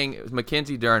was weighing,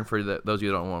 Mackenzie Dern, those of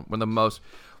you who don't know,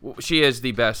 she is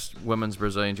the best women's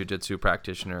Brazilian Jiu-Jitsu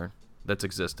practitioner that's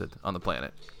existed on the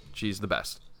planet. She's the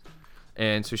best.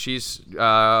 And so she's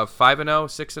 5-0,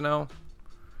 6-0.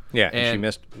 Yeah,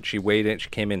 and she weighed in. She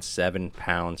came in 7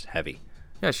 pounds heavy.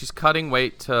 Yeah, she's cutting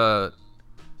weight to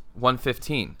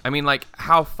 115. I mean, like,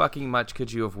 how fucking much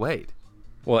could you have weighed?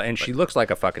 Well, and she looks like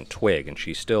a fucking twig, and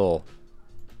she's still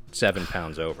 7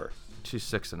 pounds over. She's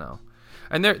 6-0.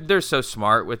 And they're so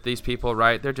smart with these people,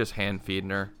 right? They're just hand feeding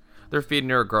her. They're feeding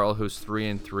her a girl who's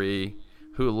 3-3,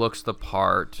 who looks the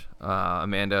part,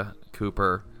 Amanda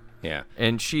Cooper. Yeah.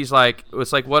 And she's like,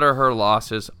 it's like, what are her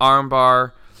losses?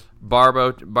 Armbar,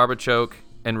 barba choke,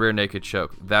 and rear naked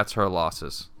choke. That's her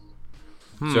losses.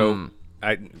 So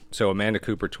Amanda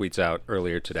Cooper tweets out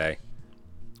earlier today,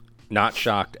 not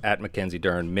shocked at Mackenzie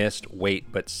Dern, missed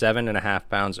weight, but 7.5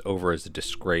 pounds over is a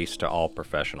disgrace to all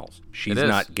professionals. She's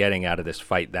not getting out of this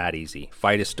fight that easy.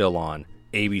 Fight is still on.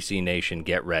 ABC Nation,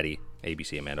 get ready.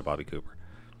 ABC Amanda Bobby Cooper.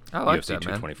 I like that,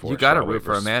 man. You got to root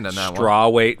for Amanda in that one.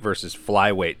 Strawweight versus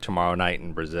flyweight tomorrow night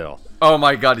in Brazil. Oh,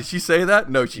 my God. Did she say that?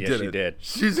 No, she didn't. She did.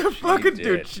 She's a fucking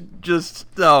dude. She just,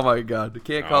 oh, my God. I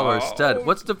can't call her a stud.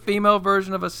 What's the female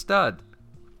version of a stud?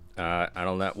 I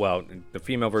don't know. Well, the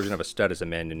female version of a stud is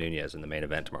Amanda Nunes in the main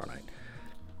event tomorrow night.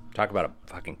 Talk about a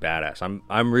fucking badass.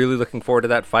 I'm really looking forward to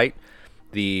that fight.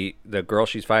 The girl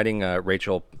she's fighting,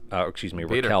 Raquel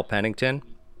Pennington.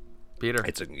 Peter.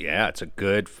 It's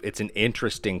an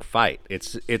interesting fight.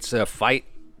 It's a fight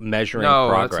measuring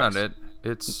progress. No, that's not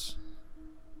it.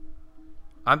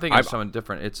 I'm thinking of someone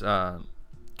different. It's Kat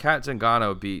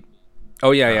Zingano beat.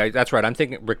 Oh yeah, that's right. I'm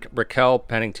thinking Raquel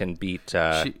Pennington beat.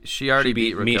 She already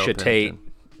beat Misha Tate.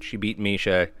 She beat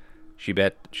Misha. She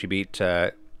beat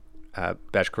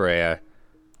Betch Correa.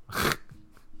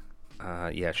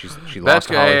 She lost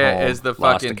to Holly Holm. Is the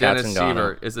fucking Dennis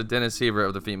Seaver. Is the Dennis Seaver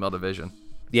of the female division.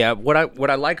 Yeah, what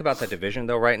I like about that division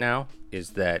though right now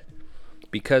is that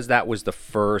because that was the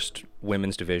first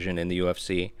women's division in the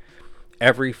UFC,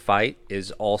 every fight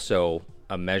is also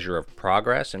a measure of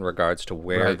progress in regards to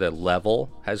where the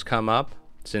level has come up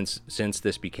since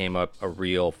this became a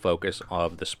real focus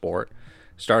of the sport.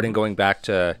 Starting going back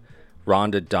to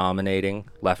Ronda dominating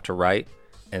left to right,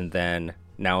 and then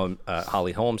now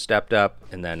Holly Holm stepped up,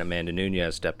 and then Amanda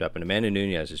Nunes stepped up, and Amanda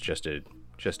Nunes is just an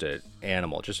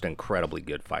animal, just an incredibly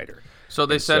good fighter. So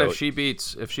they said if she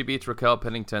beats Raquel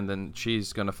Pennington, then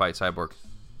she's gonna fight Cyborg.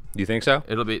 You think so?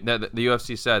 It'll be the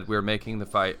UFC said we're making the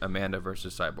fight Amanda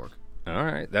versus Cyborg. All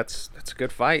right, that's a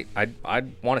good fight.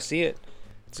 I'd want to see it.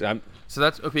 So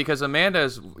that's because Amanda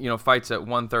fights at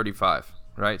 135,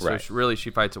 right? So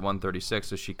she fights at 136,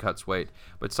 so she cuts weight.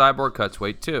 But Cyborg cuts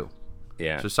weight too.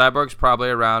 Yeah. So Cyborg's probably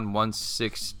around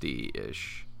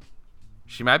 160-ish.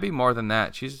 She might be more than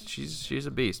that. She's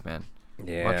a beast, man.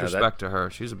 Yeah. Much respect to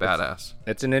her. She's a badass.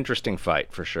 It's an interesting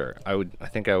fight for sure. I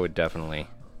think I would definitely.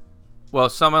 Well,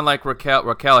 someone like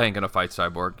Raquel ain't gonna fight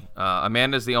Cyborg.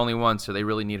 Amanda's the only one, so they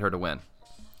really need her to win.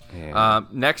 Yeah.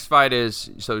 Next fight is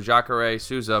Jacare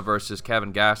Souza versus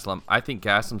Kevin Gastelum. I think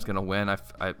Gastelum's gonna win.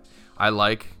 I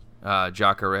like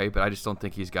Jacare, but I just don't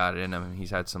think he's got it in him.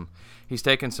 He's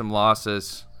taken some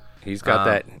losses. He's got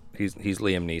that. He's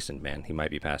Liam Neeson, man. He might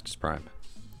be past his prime.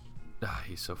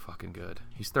 He's so fucking good.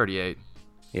 He's 38.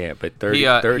 Yeah, but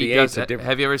 38 is a different.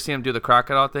 Have you ever seen him do the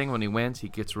crocodile thing when he wins? He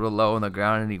gets real low on the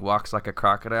ground and he walks like a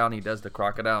crocodile and he does the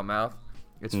crocodile mouth.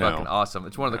 It's fucking awesome.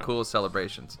 It's one of the coolest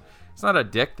celebrations. It's not a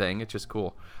dick thing. It's just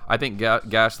cool. I think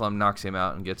Gastelum knocks him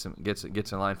out and gets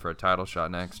in line for a title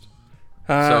shot next.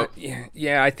 I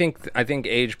think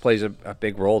age plays a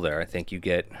big role there. I think you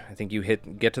get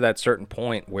to that certain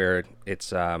point where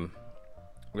it's.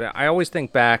 I always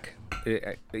think back,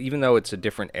 even though it's a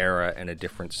different era and a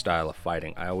different style of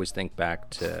fighting. I always think back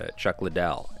to Chuck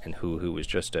Liddell and who was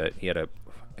just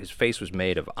his face was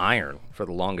made of iron for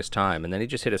the longest time, and then he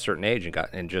just hit a certain age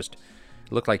and just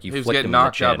looked like you. He was getting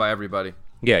knocked out by everybody.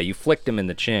 Yeah, you flicked him in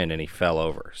the chin and he fell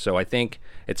over. So I think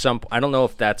I don't know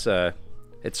if that's at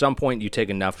some point you take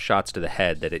enough shots to the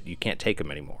head that you can't take him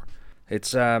anymore. I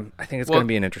think it's going to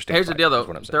be an interesting. Here's the deal though: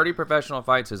 30 professional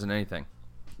fights isn't anything.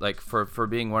 Like for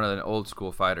being one of the old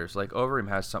school fighters, like Overeem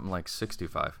has something like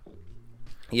 65.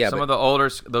 Yeah, some of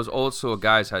those old school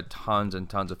guys had tons and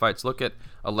tons of fights. Look at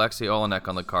Alexei Olenek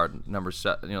on the card, the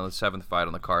 7th fight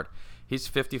on the card. He's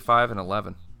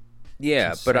 55-11.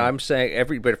 Yeah, but I'm saying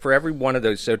for every one of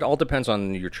those, so it all depends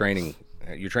on your training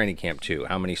camp too.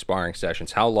 How many sparring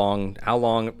sessions? How long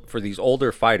for these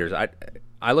older fighters?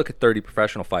 I look at 30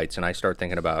 professional fights and I start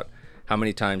thinking about how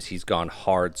many times he's gone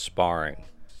hard sparring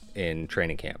in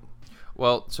training camp.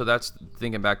 Well, so that's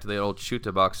thinking back to the old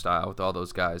shoot-to-box style with all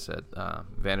those guys at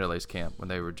Vanderlei's camp when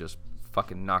they would just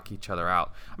fucking knock each other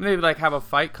out. I mean, they'd like have a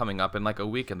fight coming up in like a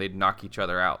week and they'd knock each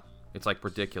other out. It's like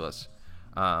ridiculous.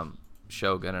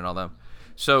 Shogun and all them.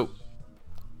 So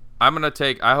I'm gonna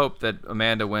take. I hope that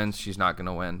Amanda wins. She's not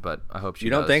gonna win, but I hope she.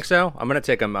 You don't does. think so? I'm gonna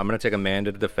take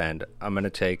Amanda to defend. I'm gonna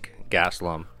take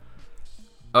Gaslam.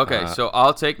 Okay, so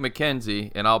I'll take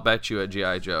Mackenzie, and I'll bet you at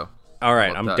GI Joe. All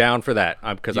right, How I'm about that? down for that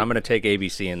because I'm gonna take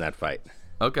ABC in that fight.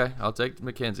 Okay, I'll take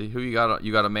Mackenzie. Who you got?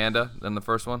 You got Amanda in the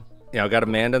first one. Yeah, I got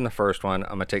Amanda in the first one.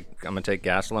 I'm gonna take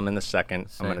Gaslam in the second.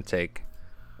 Same. I'm gonna take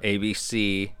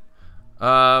ABC.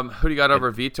 Who do you got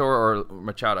over Vitor or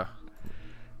Machado?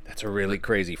 That's a really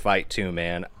crazy fight too,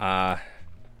 man. I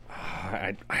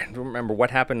don't remember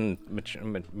what happened.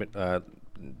 Lyoto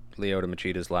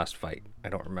Machida's last fight. I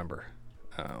don't remember.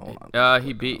 Hold on.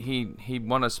 He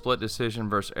won a split decision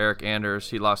versus Eric Anders.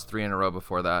 He lost 3 in a row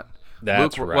before that.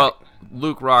 That's right. Well,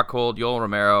 Luke Rockhold, Yoel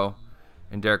Romero,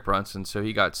 and Derek Brunson. So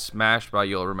he got smashed by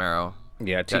Yoel Romero.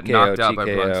 Yeah, Got TKO, knocked out by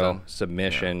Brunson. TKO,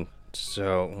 submission. Yeah.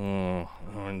 So,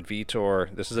 on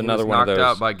Vitor, this is He another was one of knocked those.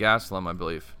 out by Gaslam, I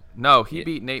believe. No, he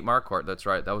beat Nate Marquardt. That's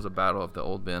right. That was a battle of the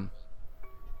old bin.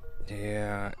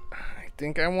 Yeah, I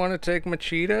think I want to take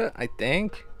Machida. I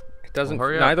think it doesn't. Well,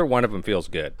 hurry up. Neither one of them feels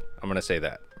good. I'm gonna say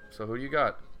that. So who you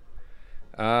got?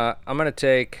 I'm gonna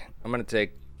take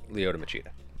Lyoto Machida.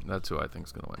 That's who I think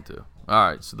is going to win, too. All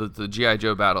right, so the G.I.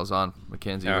 Joe battle's on.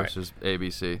 Mackenzie All right. versus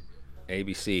ABC.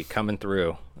 ABC coming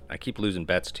through. I keep losing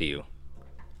bets to you.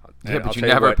 Yeah, I'll but you tell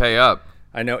never what, pay up.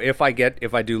 I know if I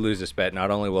do lose this bet,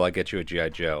 not only will I get you a G.I.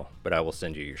 Joe, but I will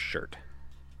send you your shirt.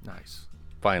 Nice.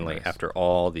 Finally, Nice. after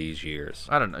all these years.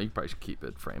 I don't know. You probably should keep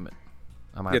it, frame it.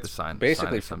 I might have to sign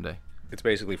it someday. It's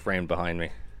basically framed behind me.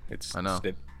 It's I know.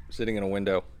 Sitting in a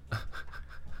window.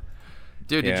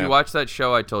 Dude, did Yeah. you watch that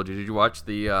show I told you? Did you watch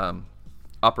the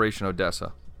Operation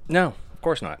Odessa? No, of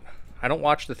course not. I don't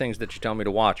watch the things that you tell me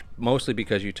to watch, mostly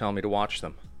because you tell me to watch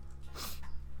them.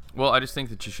 Well, I just think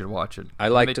that you should watch it. I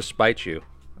like to spite you.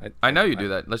 I know you do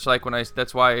that. That's like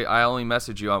that's why I only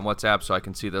message you on WhatsApp so I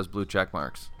can see those blue check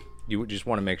marks. You just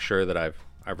want to make sure that I've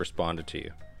responded to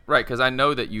you. Right, because I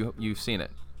know that you've seen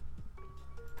it.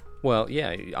 Well,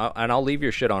 yeah, and I'll leave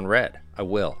your shit on red. I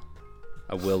will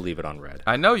leave it on red.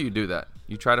 I know you do that.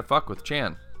 You try to fuck with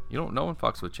Chan. No one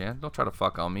fucks with Chan. Don't try to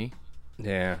fuck on me.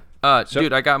 Yeah.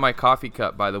 Dude, I got my coffee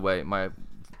cup, by the way. My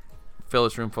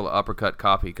Phyllis Roomful of Uppercut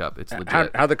coffee cup. It's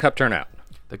legit. How'd the cup turn out?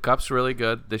 The cup's really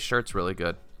good. The shirt's really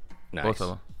good. Nice. Both of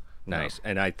them. Nice.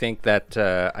 And I think that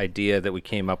idea that we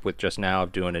came up with just now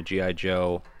of doing a G.I.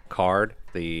 Joe card,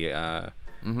 the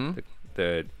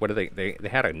what do they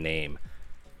had a name.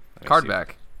 Card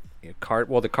back.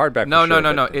 Well, the card back. No. for sure,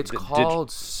 but It's called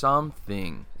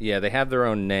something. Yeah, they have their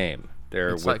own name. They're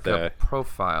It's with like a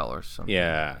profile or something.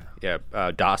 yeah,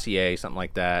 dossier, something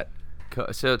like that.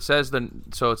 So it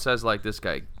says like this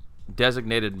guy,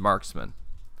 designated marksman.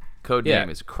 Code Yeah. name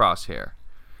is Crosshair.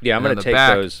 Yeah, I'm And on gonna the take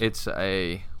back, those. It's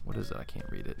what is it? I can't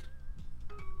read it.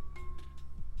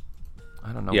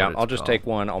 I don't know. Yeah, what it's I'll just called. take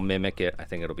one. I'll mimic it. I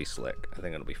think it'll be slick. I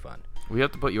think it'll be fun. We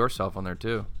have to put yourself on there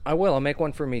too. I will. I'll make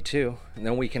one for me too, and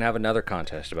then we can have another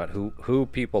contest about who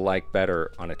people like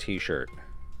better on a T-shirt.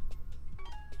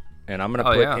 And I'm gonna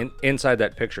put inside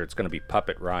that picture. It's gonna be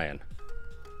Puppet Ryan.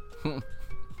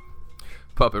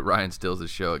 Puppet Ryan steals the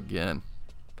show again.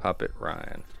 Puppet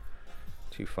Ryan.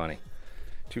 Too funny.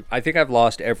 I think I've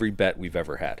lost every bet we've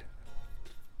ever had.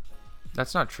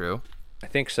 That's not true. I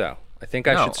think so. I think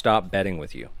I No. should stop betting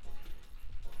with you.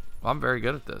 Well, I'm very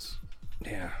good at this.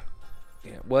 Yeah.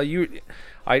 Well,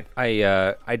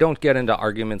 I don't get into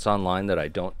arguments online that I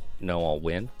don't know I'll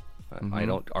win. I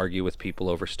don't argue with people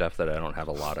over stuff that I don't have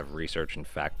a lot of research and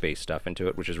fact-based stuff into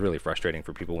it, which is really frustrating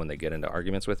for people when they get into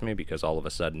arguments with me because all of a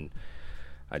sudden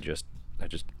I just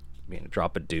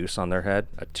drop a deuce on their head,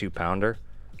 a 2-pounder.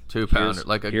 2-pounder,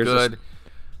 like a good,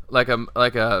 like a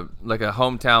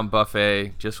hometown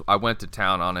buffet. Just I went to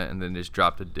town on it and then just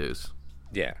dropped a deuce.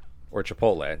 Yeah, or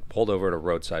Chipotle. I pulled over at a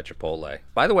roadside Chipotle.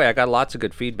 By the way, I got lots of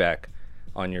good feedback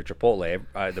on your Chipotle.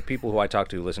 The people who I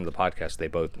talked to who listen to the podcast, they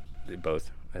both,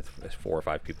 there's 4 or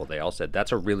 5 people. They all said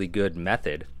that's a really good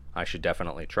method. I should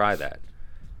definitely try that.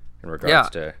 In regards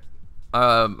to.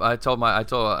 I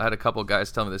had a couple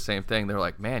guys tell me the same thing. They're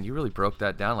like, "Man, you really broke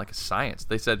that down like a science."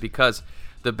 They said because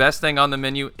the best thing on the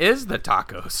menu is the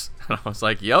tacos. And I was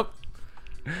like, "Yep,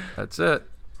 that's it."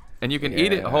 And you can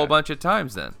eat it a whole bunch of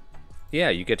times then. Yeah,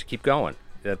 you get to keep going.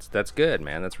 That's good,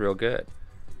 man. That's real good.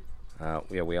 Yeah,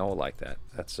 we all like that.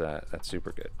 That's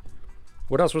super good.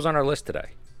 What else was on our list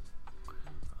today?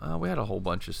 We had a whole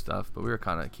bunch of stuff, but we were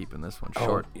kind of keeping this one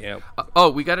short. Yeah.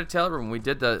 We got to tell everyone we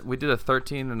did a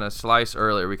 13 and a slice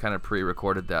earlier. We kind of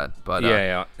pre-recorded that, but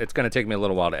yeah. It's gonna take me a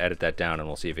little while to edit that down, and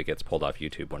we'll see if it gets pulled off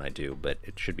YouTube when I do. But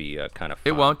it should be kind of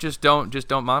fun. it won't. Just don't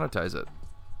monetize it.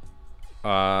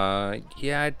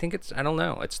 Yeah, I think it's. I don't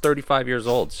know. It's 35 years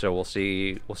old, so we'll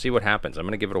see. We'll see what happens. I'm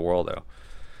gonna give it a whirl though.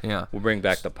 Yeah. We'll bring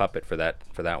back the puppet for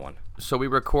that one. So we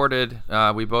recorded.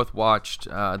 We both watched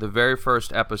the very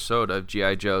first episode of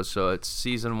G.I. Joe. So it's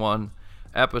season 1,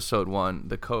 episode 1.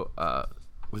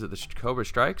 Was it the Cobra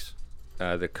Strikes?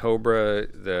 The Cobra.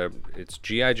 It's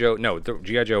G.I. Joe. No, the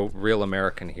G.I. Joe Real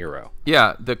American Hero.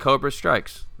 Yeah, the Cobra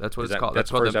Strikes. That's what it's called. That's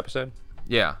the first episode.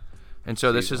 Yeah, and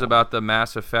so this is about the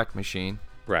Mass Effect machine.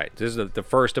 Right. This is the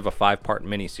first of a 5-part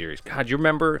miniseries. God, do you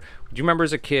remember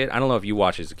as a kid? I don't know if you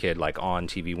watched as a kid, like on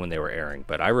TV when they were airing,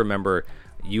 but I remember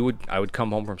I would come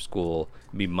home from school,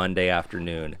 it'd be Monday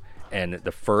afternoon, and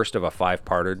the first of a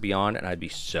 5-parter would be on, and I'd be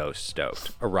so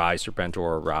stoked. Arise,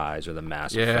 Serpentor, Arise, or the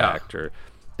Mass Effect, or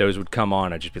those would come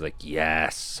on. I'd just be like,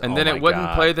 yes. And then it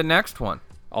wouldn't play the next one.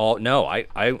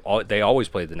 They always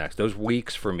played the next. Those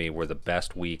weeks for me were the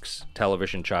best weeks,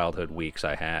 television childhood weeks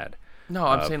I had. No,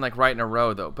 I'm saying like right in a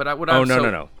row though. But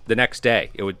no. The next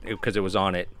day, because it was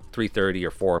on at 3:30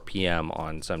 or 4 p.m.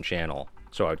 on some channel.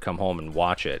 So I'd come home and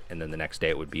watch it, and then the next day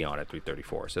it would be on at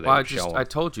 3:34. So they would show 'em. I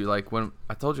told you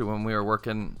when we were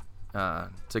working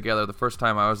together the first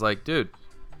time, I was like, dude,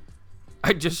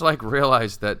 I just like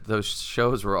realized that those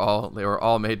shows were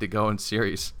all made to go in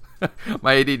series.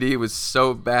 My ADD was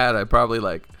so bad. I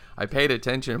paid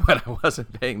attention, but I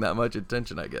wasn't paying that much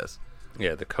attention, I guess.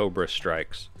 Yeah, the Cobra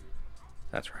Strikes.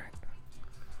 That's right.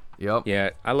 Yep. Yeah,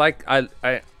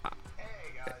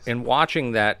 in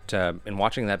watching that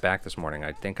back this morning,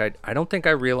 I don't think I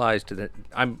realized that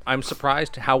I'm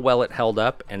surprised how well it held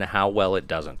up and how well it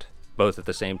doesn't, both at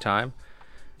the same time.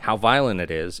 How violent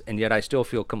it is, and yet I still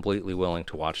feel completely willing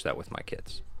to watch that with my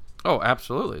kids. Oh,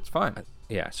 absolutely, it's fine.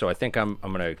 Yeah, so I think I'm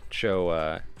gonna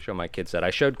show my kids that.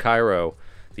 I showed Cairo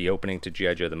the opening to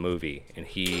G.I. Joe the movie, and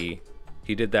he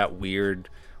did that weird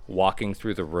walking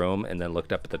through the room and then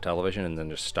looked up at the television and then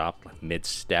just stopped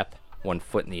mid-step, 1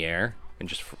 foot in the air, and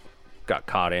just got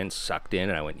caught in, sucked in,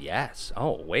 and I went, yes.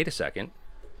 Oh, wait a second.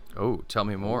 Oh, tell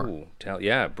me more. Ooh,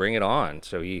 bring it on.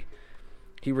 So he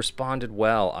responded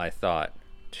well, I thought,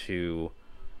 to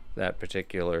that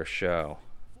particular show.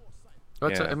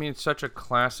 I mean, it's such a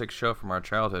classic show from our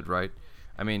childhood, right?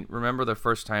 I mean, remember the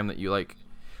first time that you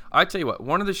I tell you what,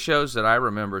 one of the shows that I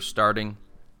remember starting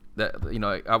that,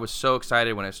 I was so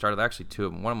excited when it started. Actually, 2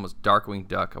 of them. One of them was Darkwing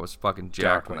Duck. I was fucking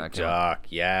jacked when that came out. Duck,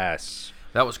 yes.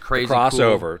 That was crazy. The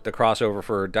crossover, cool. The crossover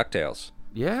for DuckTales.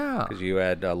 Yeah. Because you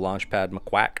had Launchpad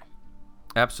McQuack.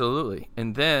 Absolutely.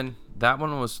 And then that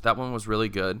one was really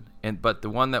good. But the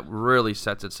one that really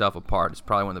sets itself apart is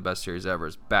probably one of the best series ever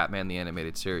is Batman the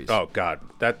Animated Series. Oh God,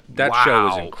 that Wow. show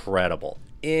is incredible.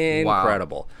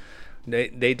 Incredible. Wow.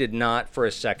 They did not for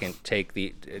a second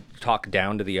talk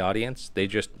down to the audience. They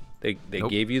Nope.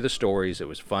 gave you the stories. It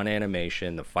was fun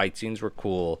animation. The fight scenes were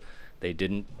cool. They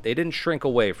didn't shrink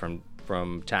away from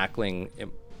tackling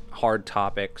hard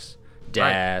topics,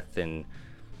 death and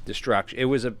destruction. It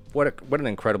was what an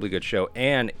incredibly good show,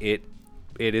 and it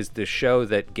is the show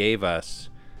that gave us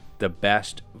the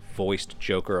best voiced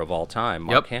Joker of all time,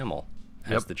 Mark Hamill,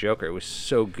 as the Joker. It was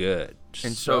so good,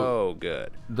 and so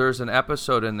good. There's an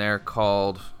episode in there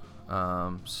called I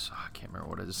can't remember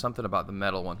what it is. Something about the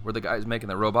metal one where the guy's making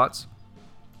the robots.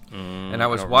 And I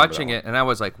was watching it, and I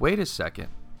was like, wait a second.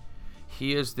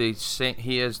 He is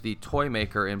the toy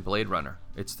maker in Blade Runner.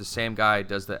 It's the same guy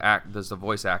does the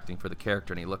voice acting for the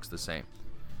character, and he looks the same.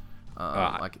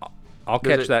 I'll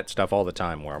catch that stuff all the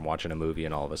time where I'm watching a movie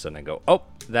and all of a sudden I go, oh,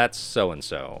 that's so and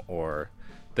so. Or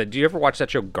do you ever watch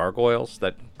that show Gargoyles,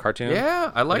 that cartoon?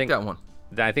 Yeah, I like that one.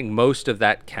 I think most of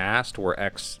that cast were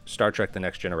ex-Star Trek: The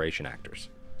Next Generation actors.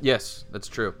 Yes, that's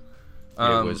true.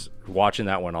 It was watching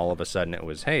that one. All of a sudden, it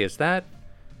was, hey, is that?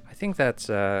 I think that's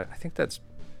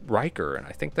Riker, and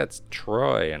I think that's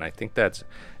Troy, and I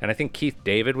think Keith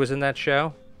David was in that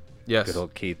show. Yes, good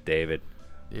old Keith David.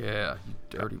 Yeah, you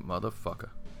dirty motherfucker.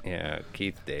 Yeah,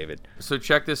 Keith David. So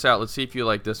check this out. Let's see if you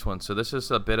like this one. So this is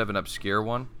a bit of an obscure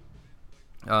one.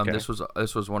 Okay. This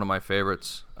was one of my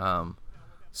favorites.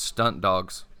 Stunt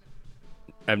Dogs.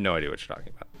 I have no idea what you're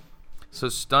talking about. So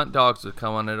Stunt Dogs would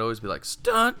come on, and it'd always be like,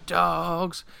 Stunt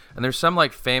Dogs! And there's some,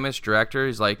 famous director,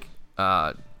 he's like,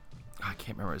 I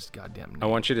can't remember his goddamn name. I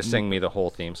want you to sing me the whole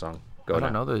theme song. Go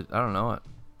ahead. I don't know it.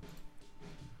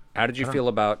 How did you feel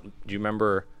about, do you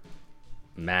remember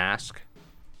Mask?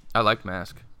 I liked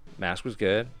Mask. Mask was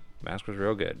good. Mask was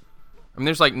real good. I mean,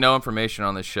 there's, no information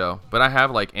on this show, but I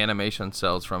have, animation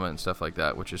cells from it and stuff like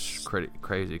that, which is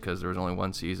crazy, because there was only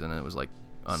one season, and it was,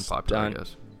 unpopular, I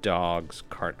guess.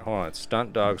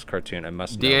 Stunt Dogs cartoon. I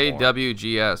must know more.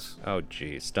 DAWGS. Oh,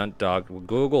 geez. Stunt Dog.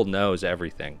 Google knows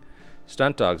everything.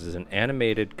 Stunt Dogs is an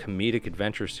animated comedic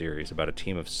adventure series about a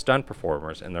team of stunt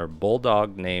performers and their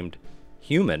bulldog named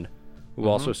Human, who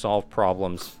also solve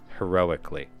problems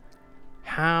heroically.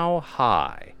 How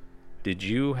high did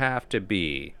you have to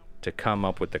be to come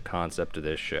up with the concept of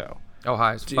this show? Oh,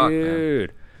 high as fuck, man.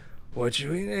 Dude, what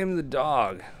should we name the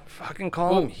dog? Fucking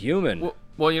call him Human.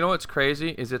 Well, you know what's crazy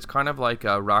is it's kind of like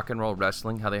rock and roll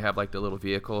wrestling, how they have like the little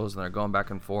vehicles and they're going back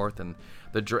and forth, and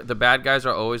the bad guys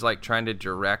are always like trying to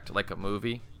direct like a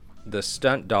movie. The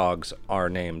stunt dogs are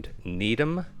named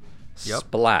Needham, Yep.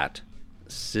 Splat,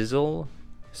 Sizzle,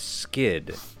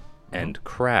 Skid, and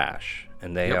Crash,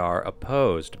 and they Yep. are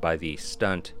opposed by the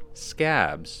stunt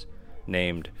scabs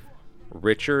named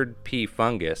Richard P.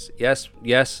 Fungus. Yes,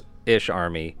 Ish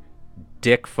Army,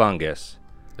 Dick Fungus,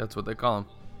 That's what they call them.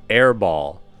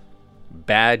 Airball,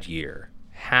 Bad Year,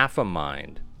 Half a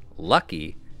Mind,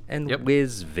 Lucky, and Yep.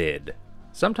 WizVid.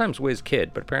 Sometimes Wiz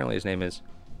Kid, but apparently his name is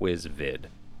WizVid.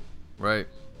 Right.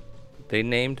 They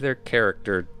named their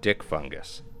character Dick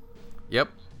Fungus. Yep.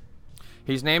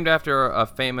 He's named after a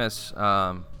famous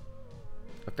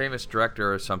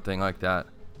director or something like that.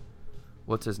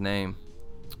 What's his name?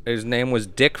 His name was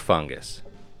Dick Fungus.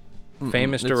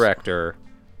 Famous it's- director,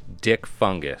 Dick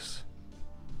Fungus.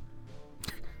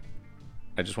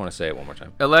 I just want to say it one more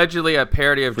time. Allegedly a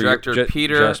parody of For your- director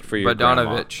Peter just for your grandma.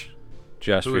 Bogdanovich.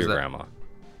 Just Who for is your that? grandma.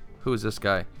 Who is this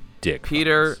guy? Dick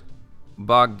Peter Fungus.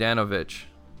 Bogdanovich.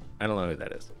 I don't know who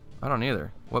that is. I don't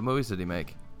either. What movies did he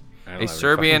make? I don't A have any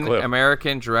Serbian fucking clue.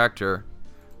 American director,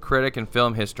 critic, and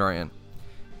film historian.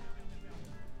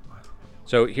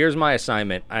 So here's my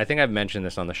assignment. I think I've mentioned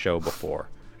this on the show before,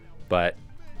 but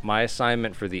my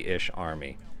assignment for the Ish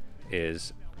Army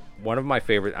is one of my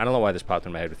favorite. I don't know why this popped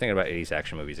in my head. We're thinking about 80s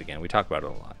action movies again. We talk about it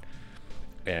a lot.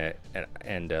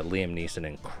 And Liam Neeson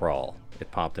and Krull.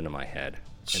 It popped into my head.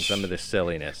 And some of this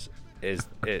silliness is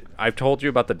it. I've told you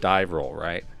about the dive roll,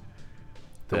 right?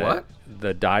 The what?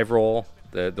 The dive roll.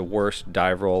 The worst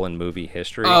dive roll in movie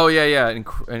history. Oh yeah, in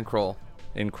Kroll.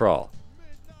 In Krull.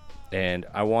 And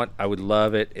I would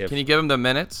love it if Can you give him the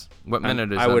minutes? What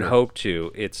minute is I would under? hope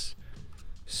to. It's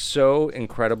so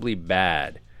incredibly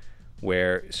bad.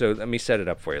 So let me set it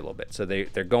up for you a little bit. So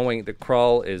they're going. The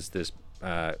Krull is this.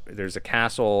 There's a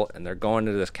castle, and they're going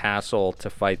to this castle to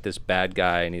fight this bad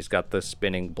guy, and he's got the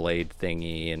spinning blade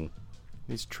thingy, and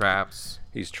These traps.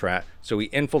 he's trapped. So he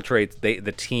infiltrates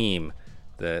the team,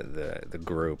 the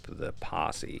group, the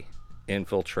posse,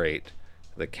 infiltrate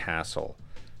the castle,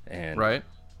 and Right.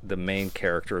 the main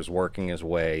character is working his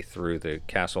way through the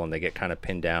castle, and they get kind of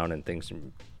pinned down, and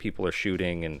people are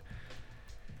shooting,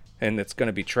 and it's going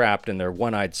to be trapped, and their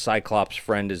one-eyed Cyclops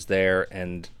friend is there,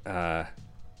 and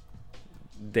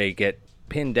they get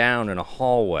pinned down in a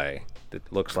hallway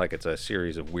that looks like it's a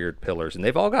series of weird pillars, and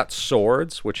they've all got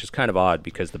swords, which is kind of odd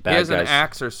because the bad He has guys. an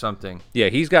axe or something. Yeah,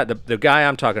 he's got the guy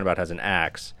I'm talking about has an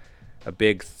axe, a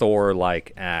big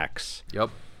Thor-like axe, Yep.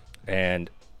 and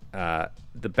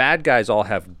the bad guys all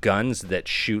have guns that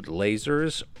shoot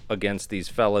lasers against these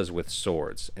fellas with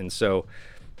swords. And so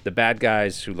the bad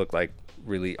guys, who look like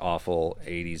really awful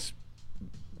 80s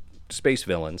space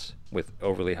villains with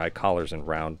overly high collars and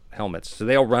round helmets, so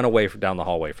they all run away down the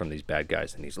hallway from these bad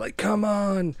guys, and he's like, come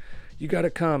on, you gotta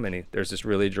come. And there's this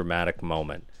really dramatic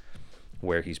moment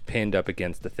where he's pinned up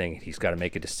against the thing, and he's got to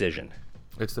make a decision.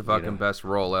 It's the fucking best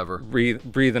roll ever.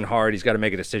 Breathing hard, he's got to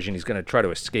make a decision. He's going to try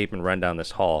to escape and run down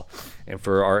this hall. And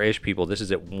for our Ish people, this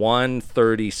is at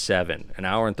 1:37, an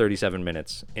hour and 37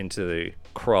 minutes into the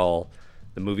Krull,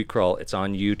 the movie Krull. It's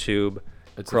on YouTube.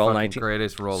 It's Krull the fucking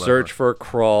greatest roll Search ever. for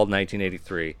Krull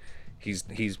 1983.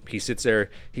 He sits there.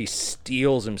 He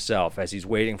steels himself as he's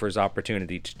waiting for his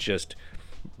opportunity to just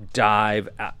dive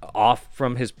off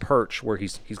from his perch where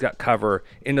he's got cover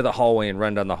into the hallway and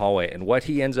run down the hallway. And what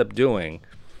he ends up doing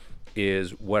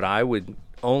is what I would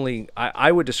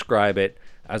describe it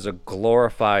as a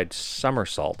glorified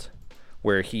somersault,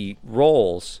 where he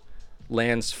rolls,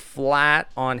 lands flat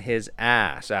on his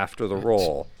ass after the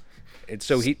roll. And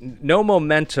so no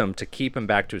momentum to keep him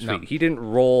back to his feet. He didn't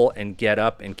roll and get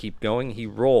up and keep going. He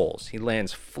rolls. He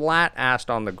lands flat-assed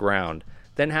on the ground,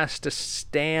 then has to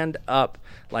stand up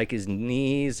like his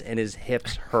knees and his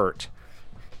hips hurt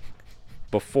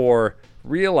before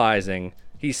realizing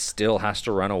he still has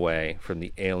to run away from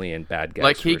the alien bad guys.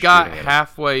 Like who he are got shooting at him.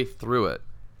 halfway through it.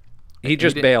 He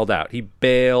just didn't- bailed out. He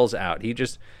bails out.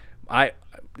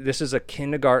 This is a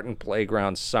kindergarten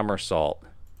playground somersault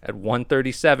at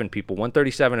 137, people.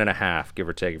 137 and a half, give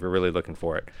or take, if you're really looking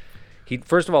for it.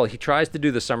 First of all, he tries to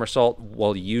do the somersault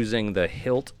while using the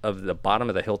bottom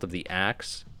of the hilt of the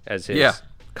axe as his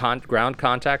ground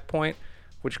contact point,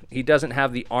 which he doesn't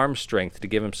have the arm strength to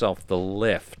give himself the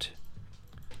lift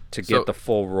to get the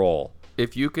full role.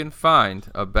 If you can find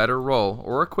a better role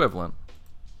or equivalent,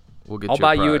 we'll get I'll you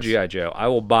buy a prize. you a G.I. Joe. I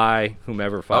will buy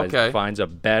whomever finds a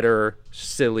better,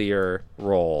 sillier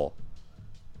role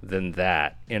than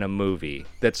that in a movie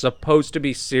that's supposed to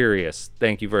be serious.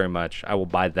 Thank you very much. I will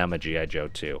buy them a G.I. Joe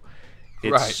too.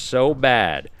 It's so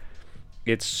bad.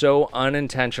 It's so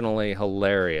unintentionally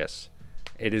hilarious.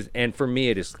 It is, and for me,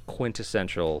 it is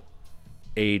quintessential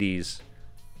 80s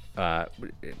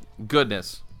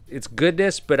goodness. It's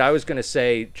goodness, but I was going to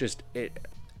say just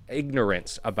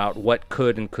ignorance about what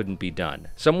could and couldn't be done.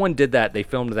 Someone did that. They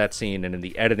filmed that scene, and in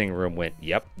the editing room went,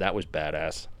 yep, that was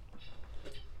badass.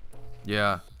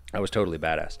 Yeah. That was totally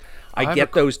badass. I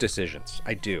get those decisions.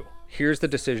 I do. Here's the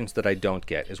decisions that I don't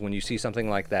get is when you see something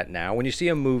like that now, when you see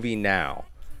a movie now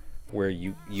where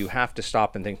you have to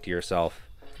stop and think to yourself,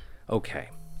 okay,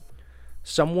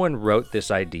 someone wrote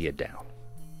this idea down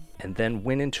and then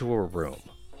went into a room,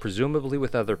 presumably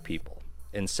with other people,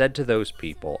 and said to those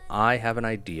people, I have an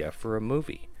idea for a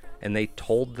movie. And they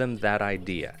told them that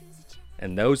idea.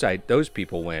 And those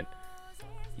people went,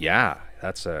 yeah,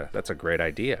 that's a great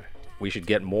idea. We should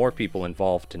get more people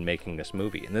involved in making this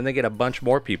movie. And then they get a bunch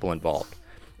more people involved.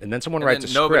 And then someone writes a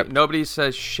script. Nobody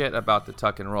says shit about the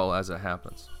tuck and roll as it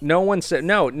happens.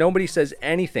 Nobody says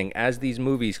anything as these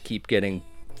movies keep getting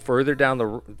further down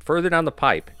the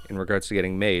pipe in regards to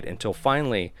getting made until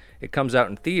finally it comes out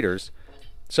in theaters.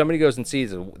 Somebody goes and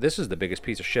sees this is the biggest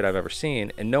piece of shit I've ever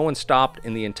seen, and no one stopped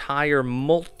in the entire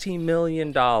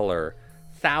multi-million-dollar,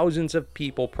 thousands of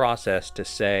people process to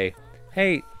say,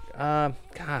 hey,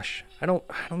 gosh, I don't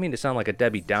mean to sound like a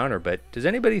Debbie Downer, but does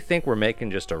anybody think we're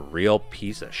making just a real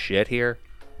piece of shit here?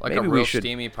 Like maybe a real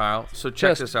steamy pile. So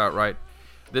check this out, right?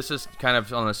 This is kind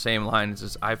of on the same lines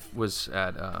as I was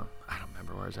at, I don't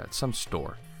remember where I was at, some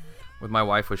store with my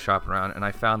wife was shopping around, and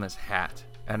I found this hat,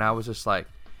 and I was just like,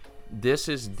 this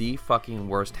is the fucking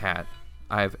worst hat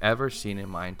I've ever seen in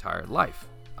my entire life.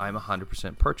 I'm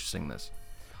 100% purchasing this.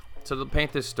 So to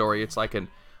paint this story, it's like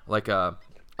a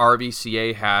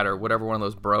RVCA hat or whatever one of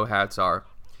those bro hats are,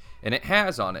 and it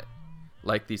has on it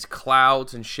like these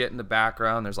clouds and shit in the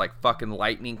background. There's like fucking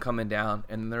lightning coming down,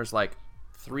 and there's like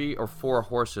 3 or 4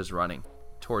 horses running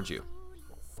towards you.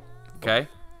 Okay,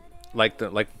 like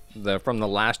the from the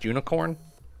Last Unicorn.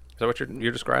 Is that what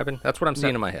you're describing? That's what I'm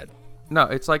seeing in my head. No,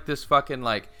 it's like this fucking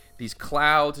like these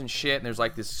clouds and shit, and there's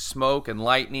like this smoke and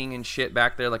lightning and shit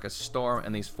back there like a storm,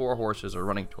 and these 4 horses are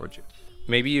running towards you.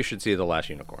 Maybe you should see The Last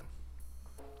Unicorn.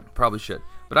 Probably should.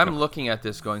 But I'm looking at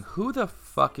this going, who the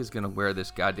fuck is going to wear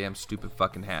this goddamn stupid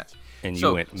fucking hat? And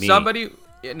you went, me. Somebody,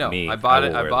 no, me, I bought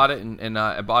it and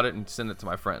I bought it and sent it to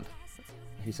my friend.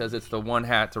 He says it's the one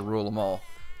hat to rule them all.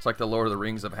 It's like the Lord of the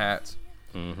Rings of hats.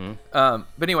 Mm-hmm. But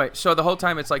anyway, so the whole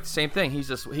time it's like the same thing.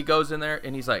 He goes in there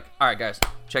and he's like, all right, guys,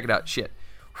 check it out. Shit.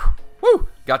 Woo!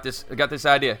 Got this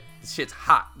idea. This shit's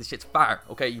hot. This shit's fire.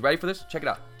 Okay, you ready for this? Check it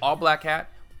out. All black hat.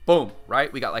 Boom,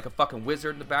 right? We got like a fucking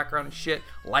wizard in the background and shit.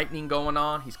 Lightning going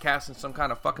on. He's casting some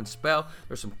kind of fucking spell.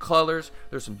 There's some colors.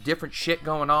 There's some different shit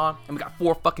going on. And we got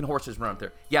 4 fucking horses running up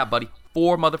there. Yeah, buddy.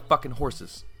 4 motherfucking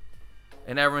horses.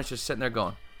 And everyone's just sitting there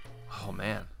going, oh,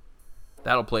 man.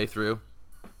 That'll play through.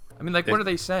 I mean, like, what are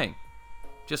they saying?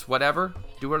 Just whatever?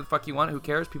 Do whatever the fuck you want? Who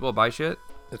cares? People will buy shit.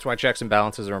 That's why checks and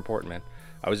balances are important, man.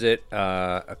 I was at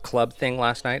a club thing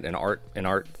last night, an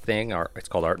art thing. It's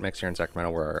called Art Mix here in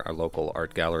Sacramento, where our local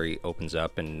art gallery opens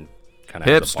up and kind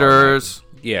of hipsters.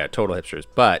 Yeah, total hipsters.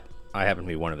 But I happen to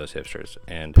be one of those hipsters,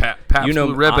 and Pabst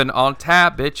Blue Ribbon on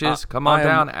tap, bitches. Come on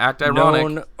down, act ironic.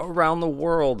 Known around the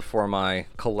world for my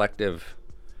collective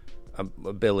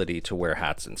ability to wear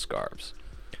hats and scarves.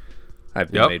 I've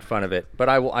been made fun of it, but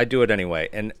I do it anyway.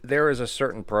 And there is a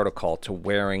certain protocol to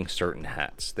wearing certain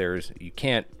hats.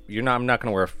 I'm not going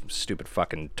to wear a stupid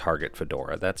fucking Target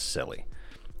fedora. That's silly.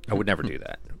 I would never do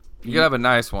that. You gotta have a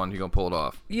nice one. You're gonna pull it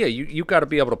off. Yeah, you got to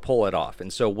be able to pull it off.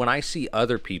 And so when I see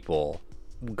other people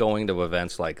going to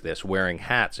events like this wearing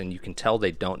hats, and you can tell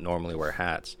they don't normally wear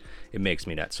hats, it makes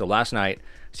me nuts. So last night,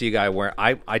 see a guy wearing.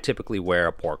 I typically wear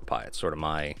a pork pie. It's sort of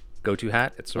my go-to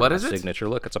hat. It's sort of my signature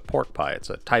look. It's a pork pie. It's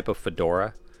a type of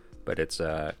fedora, but it's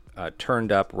a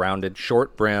turned up, rounded,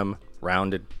 short brim,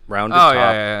 rounded top.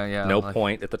 Yeah. No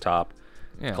point at the top.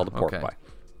 Yeah, it's called a pork pie.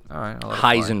 All right.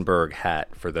 Heisenberg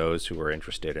hat for those who are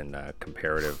interested in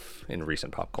comparative in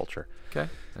recent pop culture. Okay,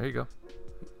 there you go.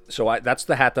 So that's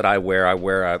the hat that I wear. I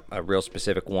wear a real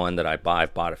specific one that I've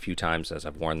bought a few times as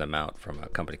I've worn them out from a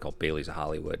company called Bailey's of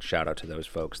Hollywood. Shout out to those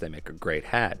folks. They make a great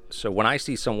hat. So when I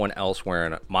see someone else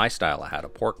wearing my style of hat, a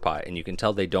pork pie, and you can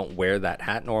tell they don't wear that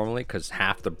hat normally because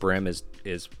half the brim is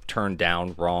turned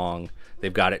down wrong.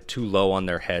 They've got it too low on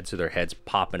their head, so their head's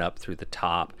popping up through the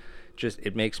top. just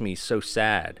it makes me so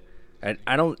sad. And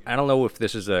I don't know if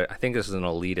this is I think this is an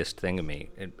elitist thing of me,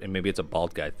 and maybe it's a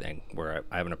bald guy thing where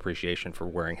I have an appreciation for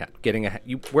wearing hat.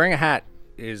 Wearing a hat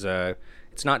is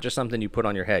it's not just something you put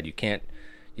on your head. You can't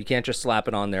just slap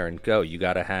it on there and go. You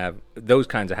got to have those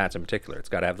kinds of hats in particular. It's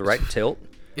got to have the right tilt.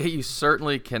 You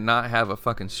certainly cannot have a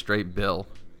fucking straight bill.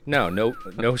 No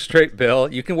straight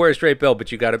bill. You can wear a straight bill,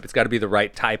 but it's got to be the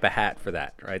right type of hat for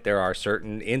that, right? There are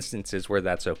certain instances where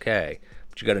that's okay.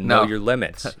 But you got to know your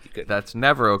limits. That's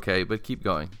never okay, but keep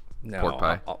going. No, Pork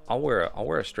pie. I'll wear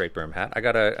a straight brim hat. I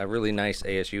got a really nice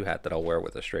ASU hat that I'll wear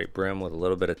with a straight brim with a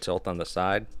little bit of tilt on the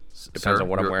side. Depends on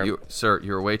what I'm wearing. Sir,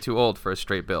 you're way too old for a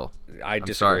straight bill. I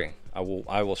disagree. Sorry.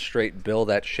 I will straight bill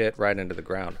that shit right into the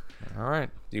ground. All right.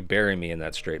 You bury me in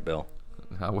that straight bill.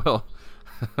 I will.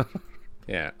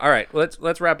 Yeah. All right.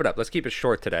 Let's wrap it up. Let's keep it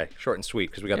short today, short and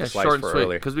sweet, because we got the slice for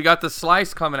earlier. Because we got the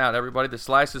slice coming out, everybody. The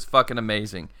slice is fucking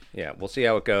amazing. Yeah, we'll see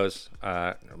how it goes.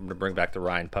 I'm gonna bring back the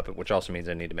Ryan puppet, which also means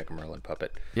I need to make a Merlin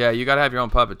puppet. Yeah, you gotta have your own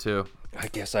puppet too. I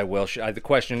guess I will. The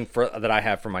question that I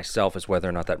have for myself is whether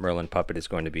or not that Merlin puppet is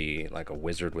going to be like a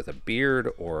wizard with a beard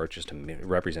or just a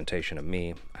representation of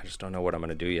me. I just don't know what I'm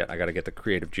gonna do yet. I gotta get the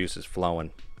creative juices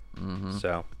flowing. Mm-hmm.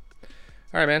 So, all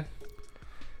right, man.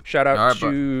 Shout out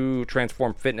to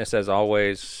Transform Fitness as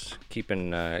always, keeping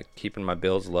my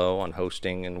bills low on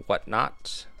hosting and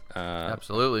whatnot.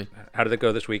 Absolutely. How did it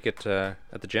go this week at the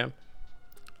gym?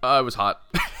 It was hot.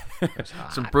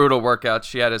 Some brutal workouts.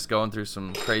 She had us going through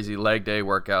some crazy leg day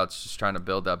workouts, just trying to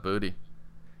build that booty.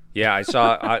 Yeah, I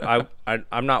saw.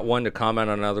 I'm not one to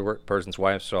comment on another person's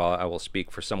wife, so I will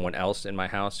speak for someone else in my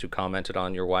house who commented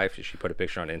on your wife. She put a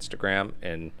picture on Instagram,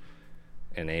 and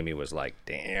Amy was like,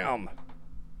 "Damn."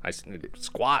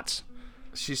 Squats.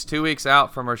 She's 2 weeks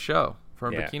out from her show,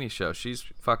 from her bikini show. She's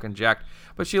fucking jacked,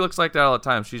 but she looks like that all the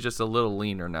time. She's just a little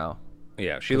leaner now.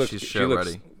 Yeah, she looks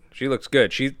ready. She looks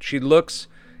good. She looks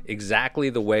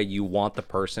exactly the way you want the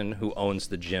person who owns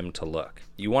the gym to look.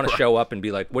 You want to show up and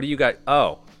be like, "What do you got?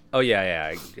 Oh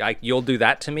yeah. You'll do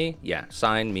that to me? Yeah,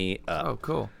 sign me up." Oh,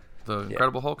 cool. The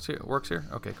Incredible Hulk works here.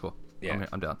 Okay, cool. Yeah,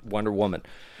 I'm down. Wonder Woman.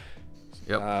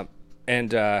 Yep.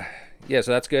 So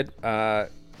that's good.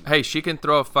 Hey, she can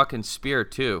throw a fucking spear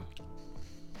too.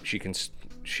 She can.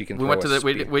 We went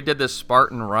to we did this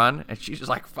Spartan run, and she just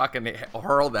like fucking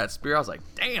hurled that spear. I was like,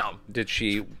 damn. Did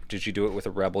she do it with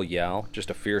a rebel yell, just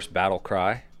a fierce battle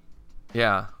cry?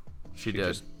 Yeah, she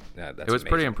did. That's it was amazing.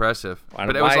 Pretty impressive.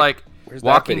 But it was like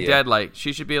Walking Dead. Like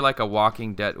she should be like a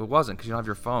Walking Dead. It wasn't because you don't have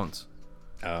your phones.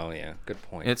 Oh yeah, good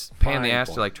point. It's pain in the ass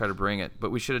to like try to bring it,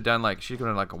 but we should have done like she could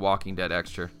have done like a Walking Dead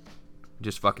extra,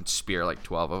 just fucking spear like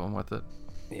 12 of them with it.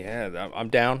 Yeah, I'm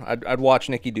down. I'd watch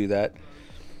Nikki do that.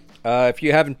 If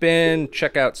you haven't been,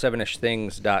 check out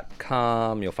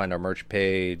 7ishthings.com. You'll find our merch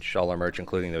page, all our merch,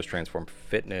 including those Transform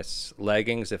Fitness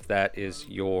leggings, if that is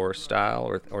your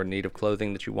style or need of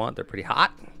clothing that you want. They're pretty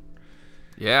hot.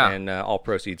 Yeah. And all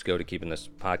proceeds go to keeping this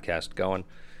podcast going.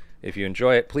 If you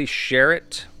enjoy it, please share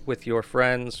it with your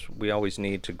friends. We always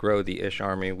need to grow the Ish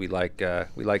Army. We like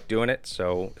doing it,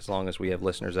 so as long as we have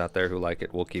listeners out there who like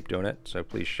it, we'll keep doing it. So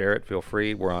please share it. Feel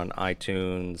free. We're on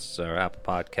iTunes, Apple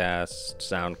Podcasts,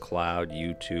 SoundCloud,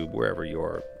 YouTube, wherever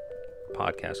your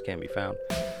podcast can be found.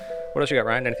 What else you got,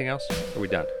 Ryan? Anything else? Or are we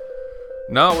done?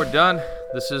 No, we're done.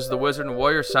 This is the Wizard and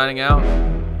Warrior signing out.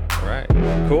 All right.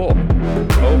 Cool.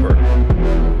 Over.